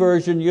PG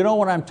version, you know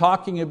what I'm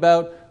talking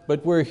about,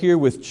 but we're here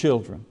with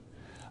children.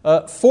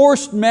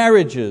 Forced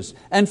marriages,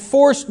 and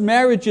forced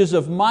marriages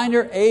of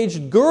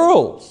minor-aged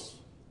girls.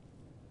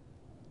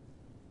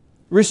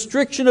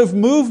 Restriction of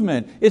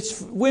movement.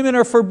 Women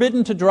are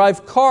forbidden to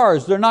drive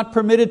cars. They're not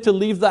permitted to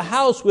leave the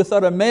house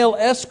without a male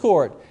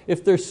escort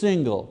if they're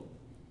single.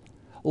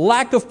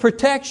 Lack of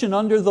protection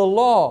under the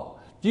law.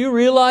 Do you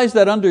realize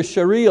that under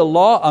Sharia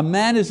law, a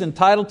man is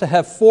entitled to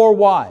have 4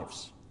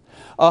 wives?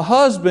 A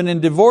husband, in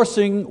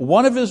divorcing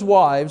one of his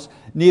wives,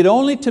 need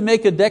only to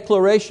make a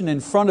declaration in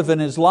front of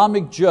an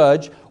Islamic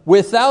judge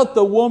without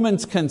the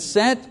woman's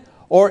consent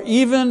or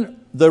even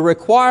the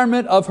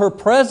requirement of her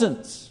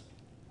presence.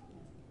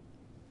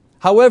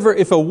 However,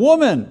 if a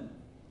woman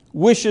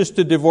wishes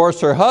to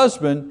divorce her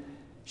husband,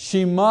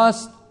 she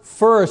must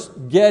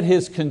first get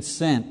his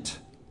consent.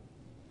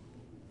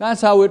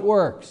 That's how it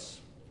works.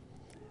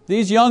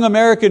 These young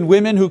American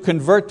women who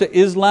convert to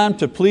Islam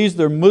to please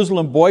their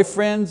Muslim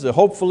boyfriends,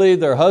 hopefully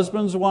their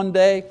husbands one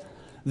day,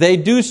 they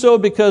do so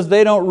because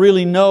they don't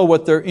really know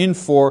what they're in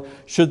for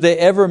should they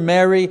ever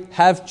marry,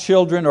 have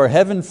children, or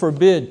heaven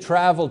forbid,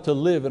 travel to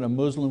live in a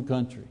Muslim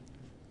country.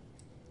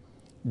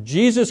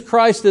 Jesus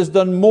Christ has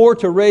done more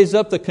to raise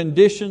up the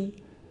condition,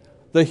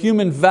 the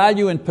human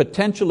value and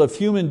potential of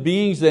human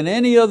beings than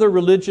any other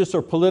religious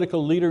or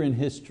political leader in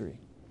history.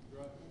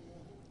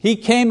 He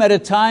came at a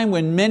time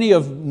when many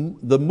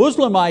of the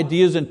Muslim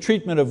ideas and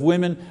treatment of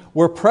women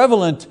were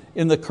prevalent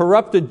in the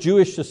corrupted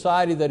Jewish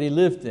society that He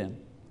lived in.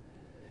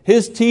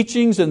 His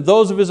teachings and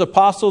those of His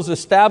apostles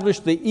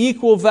established the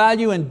equal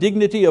value and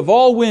dignity of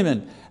all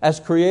women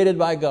as created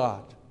by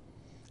God.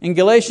 In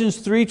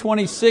Galatians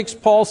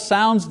 3:26, Paul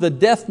sounds the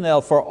death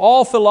knell for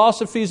all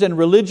philosophies and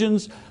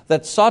religions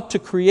that sought to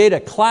create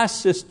a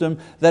class system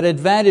that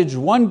advantaged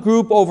one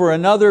group over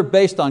another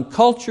based on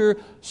culture,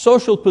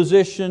 social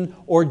position,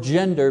 or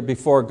gender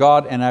before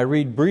God. And I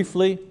read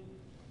briefly,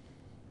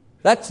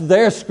 that's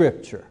their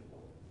scripture.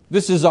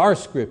 This is our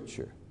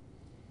scripture.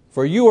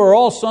 For you are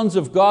all sons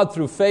of God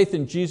through faith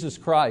in Jesus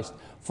Christ.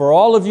 For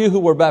all of you who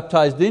were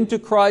baptized into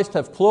Christ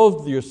have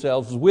clothed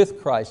yourselves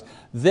with Christ.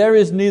 There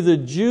is neither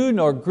Jew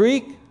nor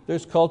Greek,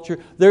 there's culture.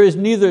 There is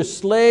neither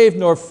slave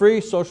nor free,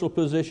 social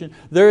position.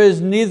 There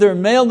is neither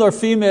male nor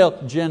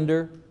female,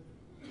 gender.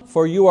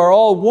 For you are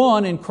all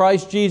one in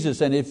Christ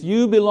Jesus. And if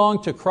you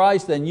belong to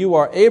Christ, then you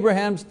are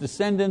Abraham's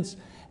descendants,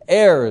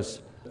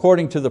 heirs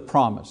according to the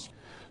promise.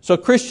 So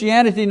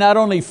Christianity not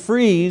only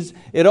frees,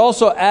 it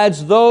also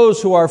adds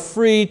those who are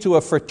free to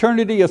a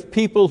fraternity of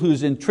people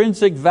whose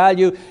intrinsic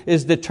value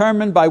is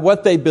determined by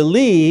what they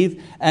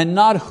believe and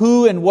not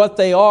who and what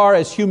they are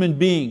as human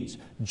beings.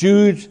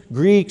 Jews,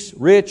 Greeks,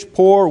 rich,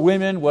 poor,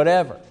 women,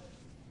 whatever.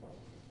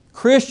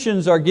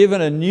 Christians are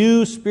given a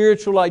new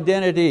spiritual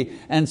identity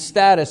and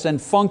status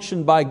and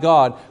function by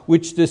God,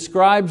 which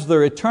describes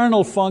their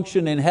eternal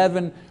function in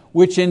heaven,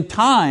 which in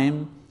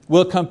time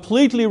will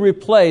completely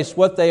replace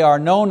what they are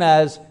known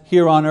as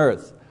here on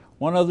earth.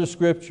 One other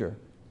scripture,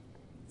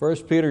 1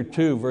 Peter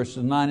 2,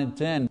 verses 9 and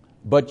 10.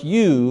 But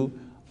you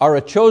are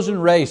a chosen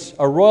race,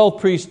 a royal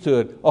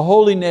priesthood, a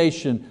holy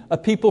nation, a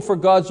people for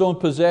God's own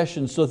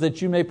possession, so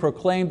that you may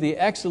proclaim the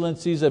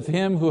excellencies of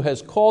Him who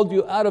has called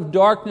you out of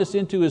darkness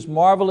into His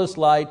marvelous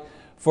light.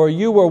 For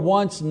you were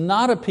once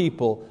not a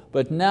people,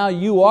 but now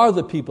you are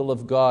the people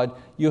of God.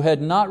 You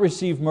had not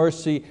received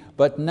mercy,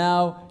 but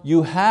now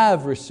you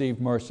have received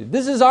mercy.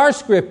 This is our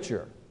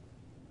scripture.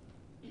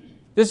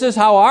 This is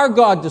how our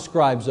God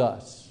describes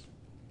us.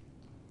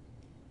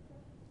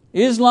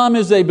 Islam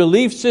is a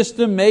belief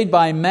system made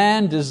by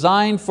man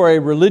designed for a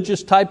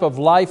religious type of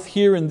life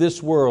here in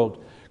this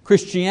world.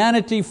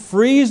 Christianity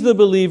frees the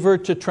believer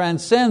to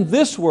transcend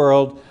this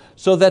world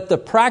so that the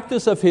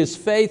practice of his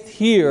faith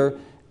here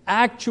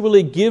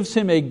actually gives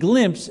him a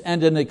glimpse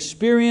and an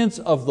experience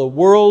of the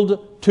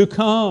world to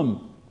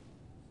come.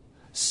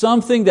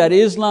 Something that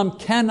Islam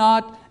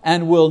cannot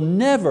and will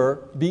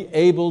never be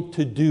able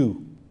to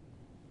do.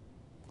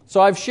 So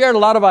I've shared a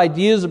lot of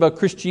ideas about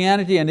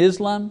Christianity and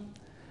Islam,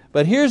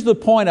 but here's the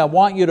point I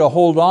want you to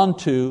hold on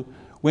to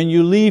when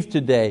you leave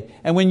today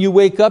and when you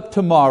wake up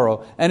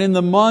tomorrow and in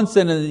the months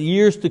and in the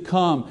years to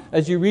come,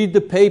 as you read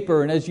the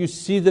paper and as you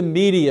see the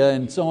media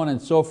and so on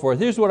and so forth.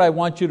 Here's what I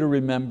want you to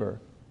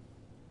remember.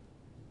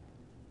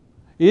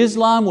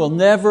 Islam will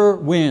never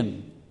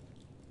win.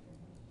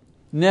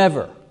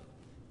 Never.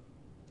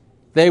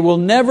 They will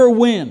never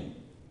win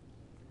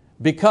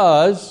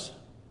because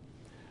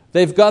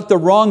they've got the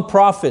wrong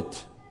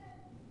prophet.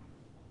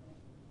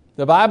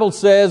 The Bible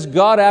says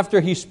God,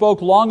 after He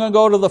spoke long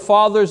ago to the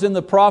fathers and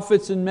the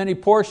prophets in many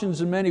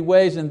portions, in many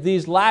ways, in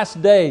these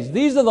last days,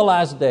 these are the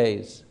last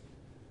days,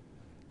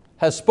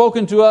 has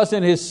spoken to us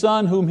in His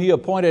Son, whom He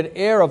appointed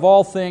heir of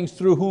all things,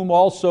 through whom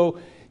also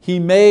He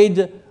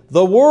made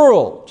the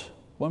world.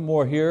 One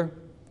more here.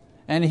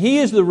 And He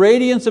is the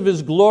radiance of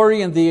His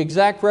glory and the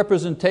exact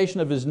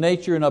representation of His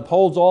nature, and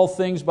upholds all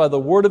things by the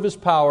word of His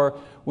power.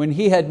 When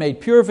He had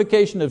made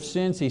purification of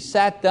sins, He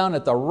sat down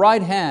at the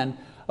right hand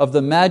of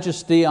the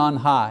Majesty on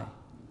high.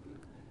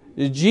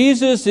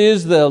 Jesus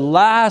is the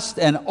last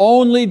and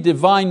only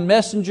divine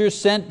messenger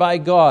sent by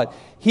God.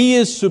 He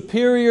is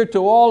superior to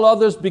all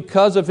others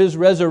because of His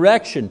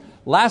resurrection.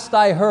 Last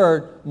I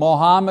heard,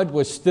 Muhammad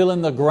was still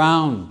in the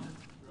ground.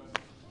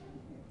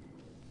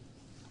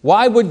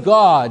 Why would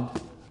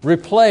God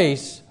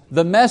replace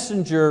the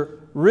messenger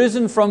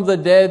risen from the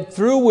dead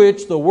through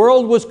which the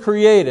world was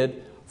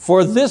created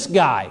for this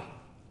guy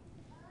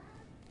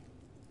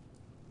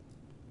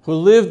who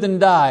lived and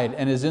died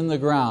and is in the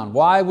ground?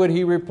 Why would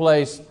He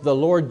replace the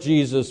Lord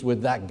Jesus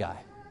with that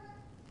guy?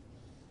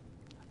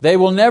 They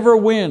will never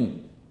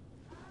win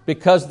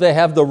because they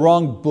have the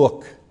wrong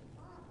book.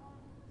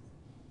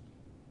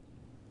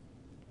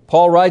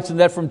 Paul writes in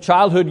that from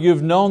childhood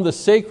you've known the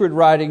sacred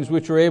writings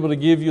which are able to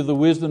give you the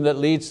wisdom that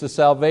leads to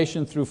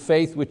salvation through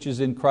faith which is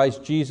in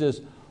Christ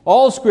Jesus.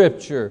 All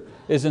Scripture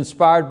is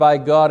inspired by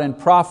God and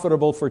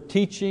profitable for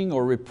teaching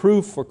or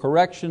reproof, for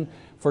correction,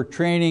 for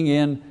training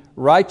in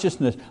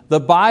righteousness. The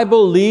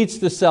Bible leads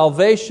to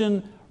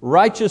salvation,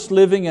 righteous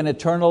living, and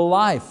eternal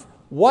life.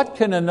 What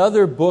can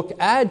another book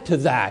add to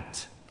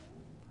that?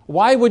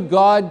 Why would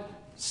God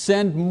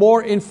send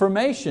more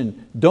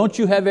information? Don't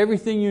you have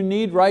everything you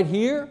need right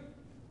here?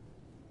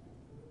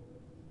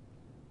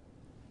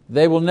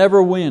 They will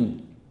never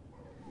win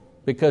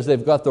because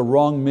they've got the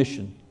wrong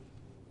mission.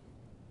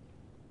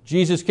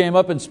 Jesus came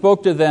up and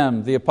spoke to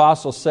them, the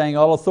apostles, saying,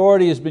 all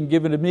authority has been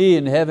given to me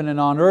in heaven and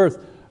on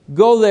earth.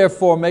 Go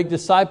therefore, make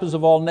disciples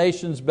of all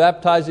nations,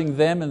 baptizing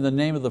them in the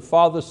name of the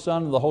Father,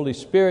 Son, and the Holy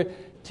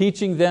Spirit,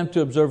 teaching them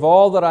to observe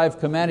all that I have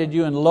commanded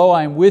you, and lo,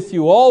 I am with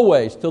you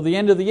always till the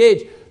end of the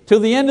age. Till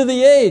the end of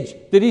the age.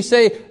 Did He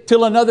say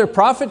till another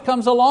prophet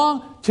comes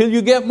along? Till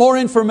you get more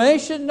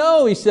information?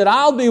 No, He said,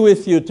 I'll be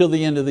with you till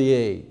the end of the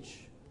age.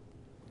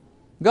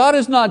 God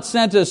has not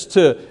sent us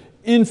to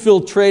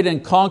infiltrate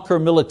and conquer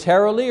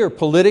militarily or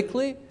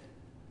politically.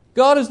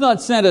 God has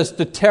not sent us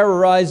to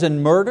terrorize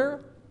and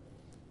murder.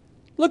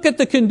 Look at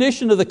the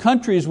condition of the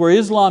countries where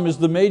Islam is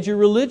the major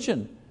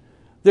religion.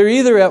 They're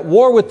either at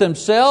war with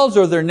themselves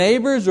or their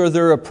neighbors, or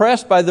they're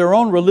oppressed by their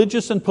own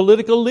religious and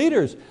political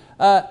leaders.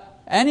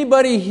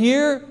 Anybody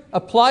here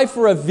apply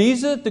for a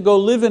visa to go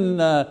live in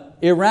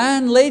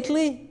Iran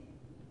lately?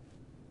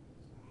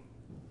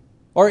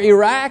 Or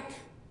Iraq?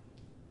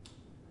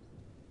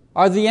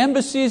 Are the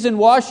embassies in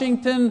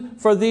Washington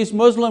for these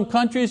Muslim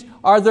countries,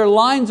 are there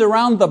lines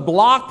around the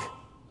block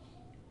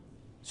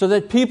so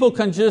that people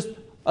can just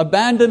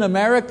abandon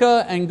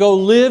America and go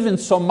live in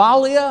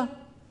Somalia?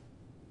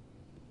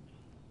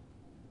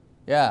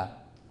 Yeah,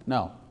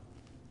 no.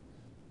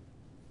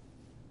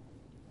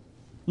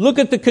 Look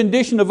at the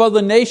condition of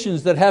other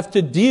nations that have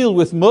to deal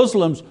with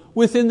Muslims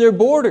within their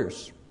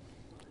borders.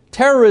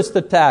 Terrorist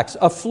attacks,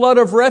 a flood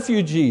of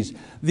refugees,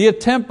 the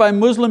attempt by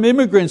Muslim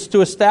immigrants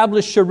to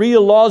establish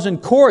Sharia laws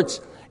and courts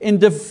in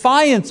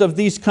defiance of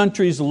these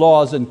countries'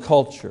 laws and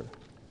culture.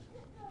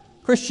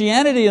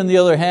 Christianity, on the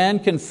other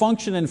hand, can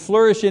function and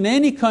flourish in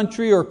any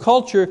country or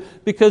culture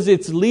because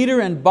its leader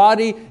and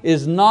body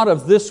is not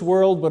of this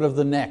world but of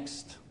the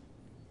next.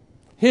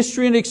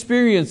 History and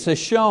experience has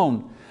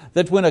shown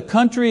that when a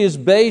country is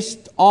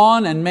based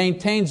on and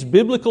maintains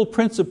biblical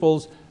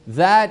principles,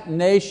 that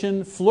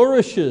nation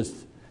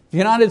flourishes. The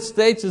United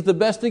States is the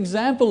best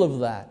example of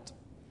that.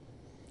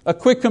 A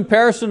quick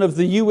comparison of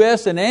the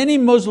U.S. and any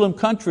Muslim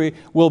country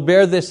will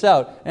bear this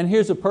out. And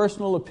here's a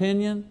personal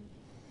opinion.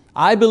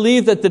 I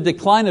believe that the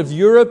decline of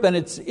Europe and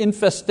its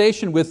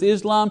infestation with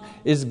Islam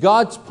is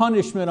God's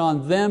punishment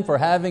on them for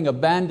having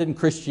abandoned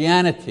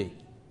Christianity.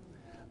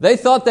 They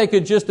thought they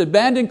could just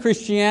abandon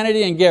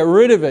Christianity and get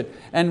rid of it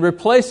and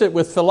replace it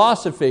with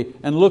philosophy,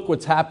 and look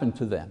what's happened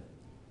to them.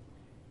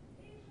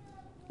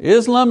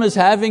 Islam is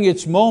having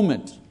its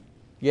moment,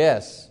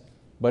 yes,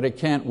 but it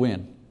can't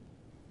win.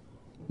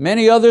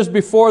 Many others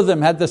before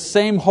them had the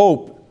same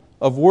hope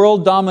of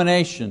world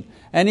domination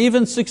and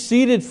even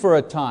succeeded for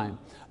a time.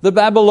 The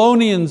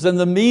Babylonians and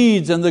the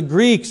Medes and the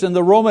Greeks and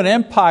the Roman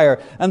Empire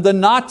and the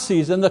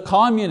Nazis and the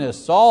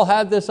communists all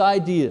had this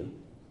idea.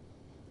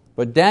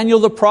 But Daniel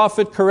the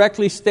prophet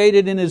correctly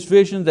stated in his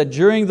vision that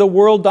during the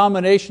world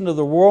domination of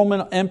the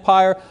Roman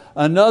Empire,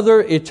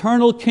 another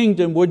eternal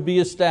kingdom would be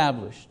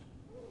established.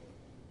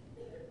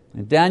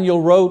 And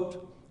Daniel wrote,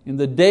 in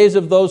the days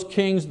of those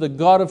kings, the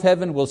God of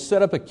heaven will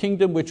set up a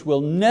kingdom which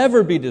will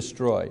never be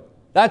destroyed.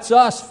 That's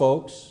us,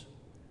 folks.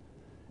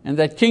 And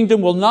that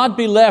kingdom will not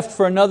be left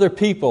for another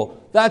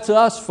people. That's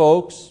us,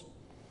 folks.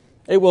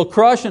 It will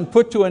crush and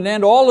put to an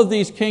end all of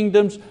these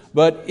kingdoms,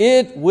 but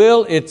it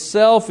will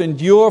itself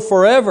endure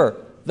forever.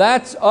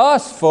 That's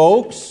us,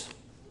 folks.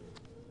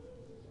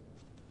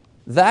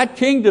 That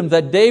kingdom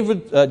that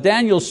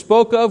Daniel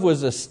spoke of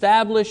was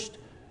established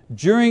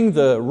during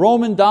the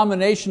Roman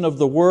domination of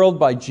the world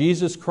by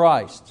Jesus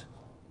Christ.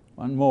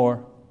 One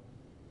more.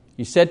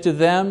 He said to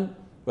them,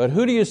 "But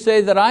who do you say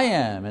that I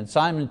am?" And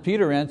Simon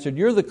Peter answered,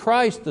 "You're the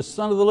Christ, the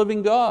Son of the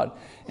living God."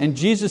 And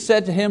Jesus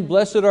said to him,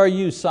 "Blessed are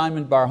you,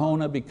 Simon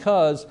Bar-Jonah,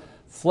 because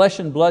flesh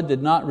and blood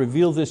did not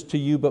reveal this to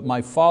you, but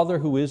my Father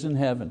who is in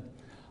heaven.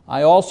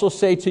 I also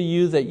say to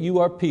you that you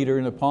are Peter,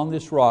 and upon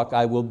this rock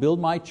I will build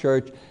my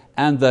church,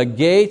 and the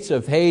gates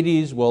of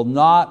Hades will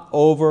not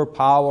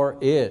overpower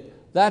it."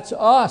 That's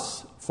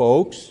us,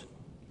 folks.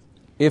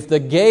 If the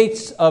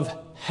gates of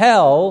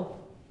hell,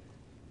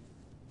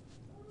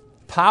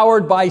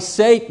 powered by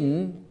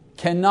Satan,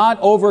 cannot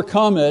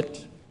overcome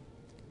it,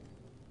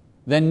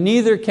 then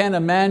neither can a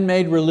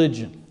man-made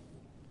religion.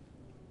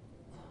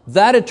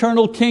 That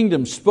eternal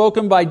kingdom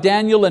spoken by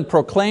Daniel and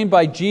proclaimed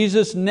by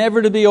Jesus,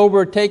 never to be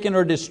overtaken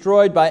or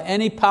destroyed by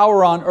any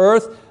power on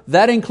earth,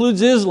 that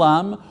includes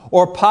Islam,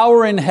 or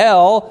power in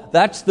hell,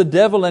 that's the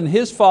devil and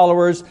his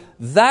followers.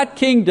 That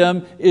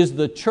kingdom is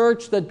the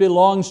church that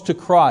belongs to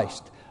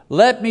Christ.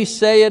 Let me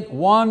say it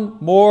one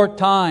more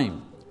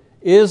time.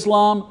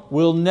 Islam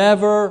will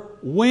never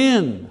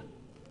win.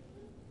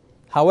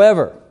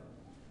 However,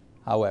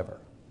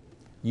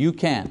 you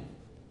can.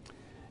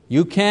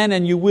 You can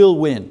and you will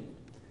win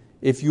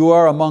if you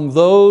are among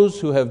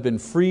those who have been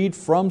freed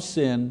from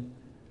sin,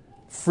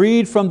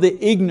 freed from the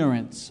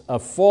ignorance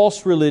of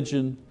false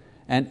religion,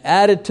 and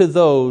added to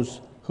those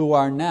who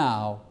are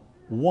now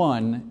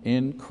one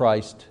in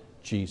Christ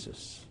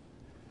Jesus.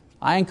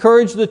 I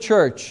encourage the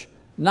church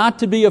not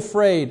to be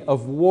afraid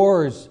of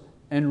wars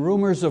and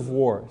rumors of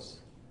wars,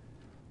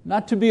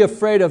 not to be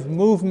afraid of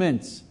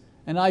movements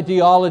and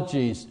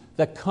ideologies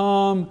that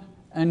come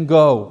and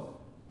go.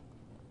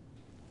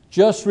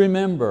 Just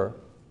remember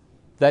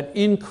that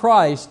in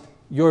Christ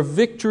your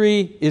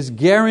victory is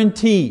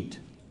guaranteed.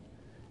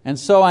 And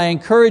so I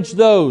encourage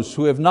those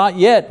who have not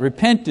yet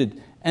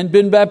repented and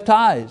been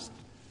baptized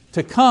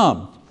to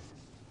come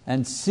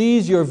and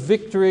seize your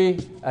victory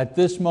at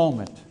this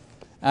moment.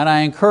 And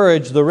I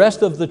encourage the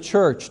rest of the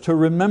church to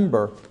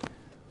remember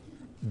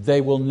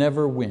they will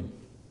never win.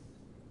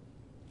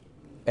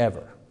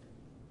 Ever.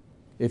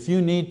 If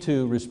you need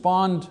to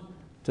respond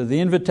to the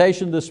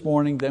invitation this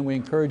morning, then we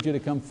encourage you to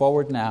come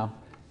forward now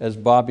as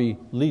Bobby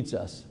leads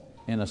us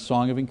in a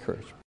song of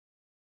encouragement.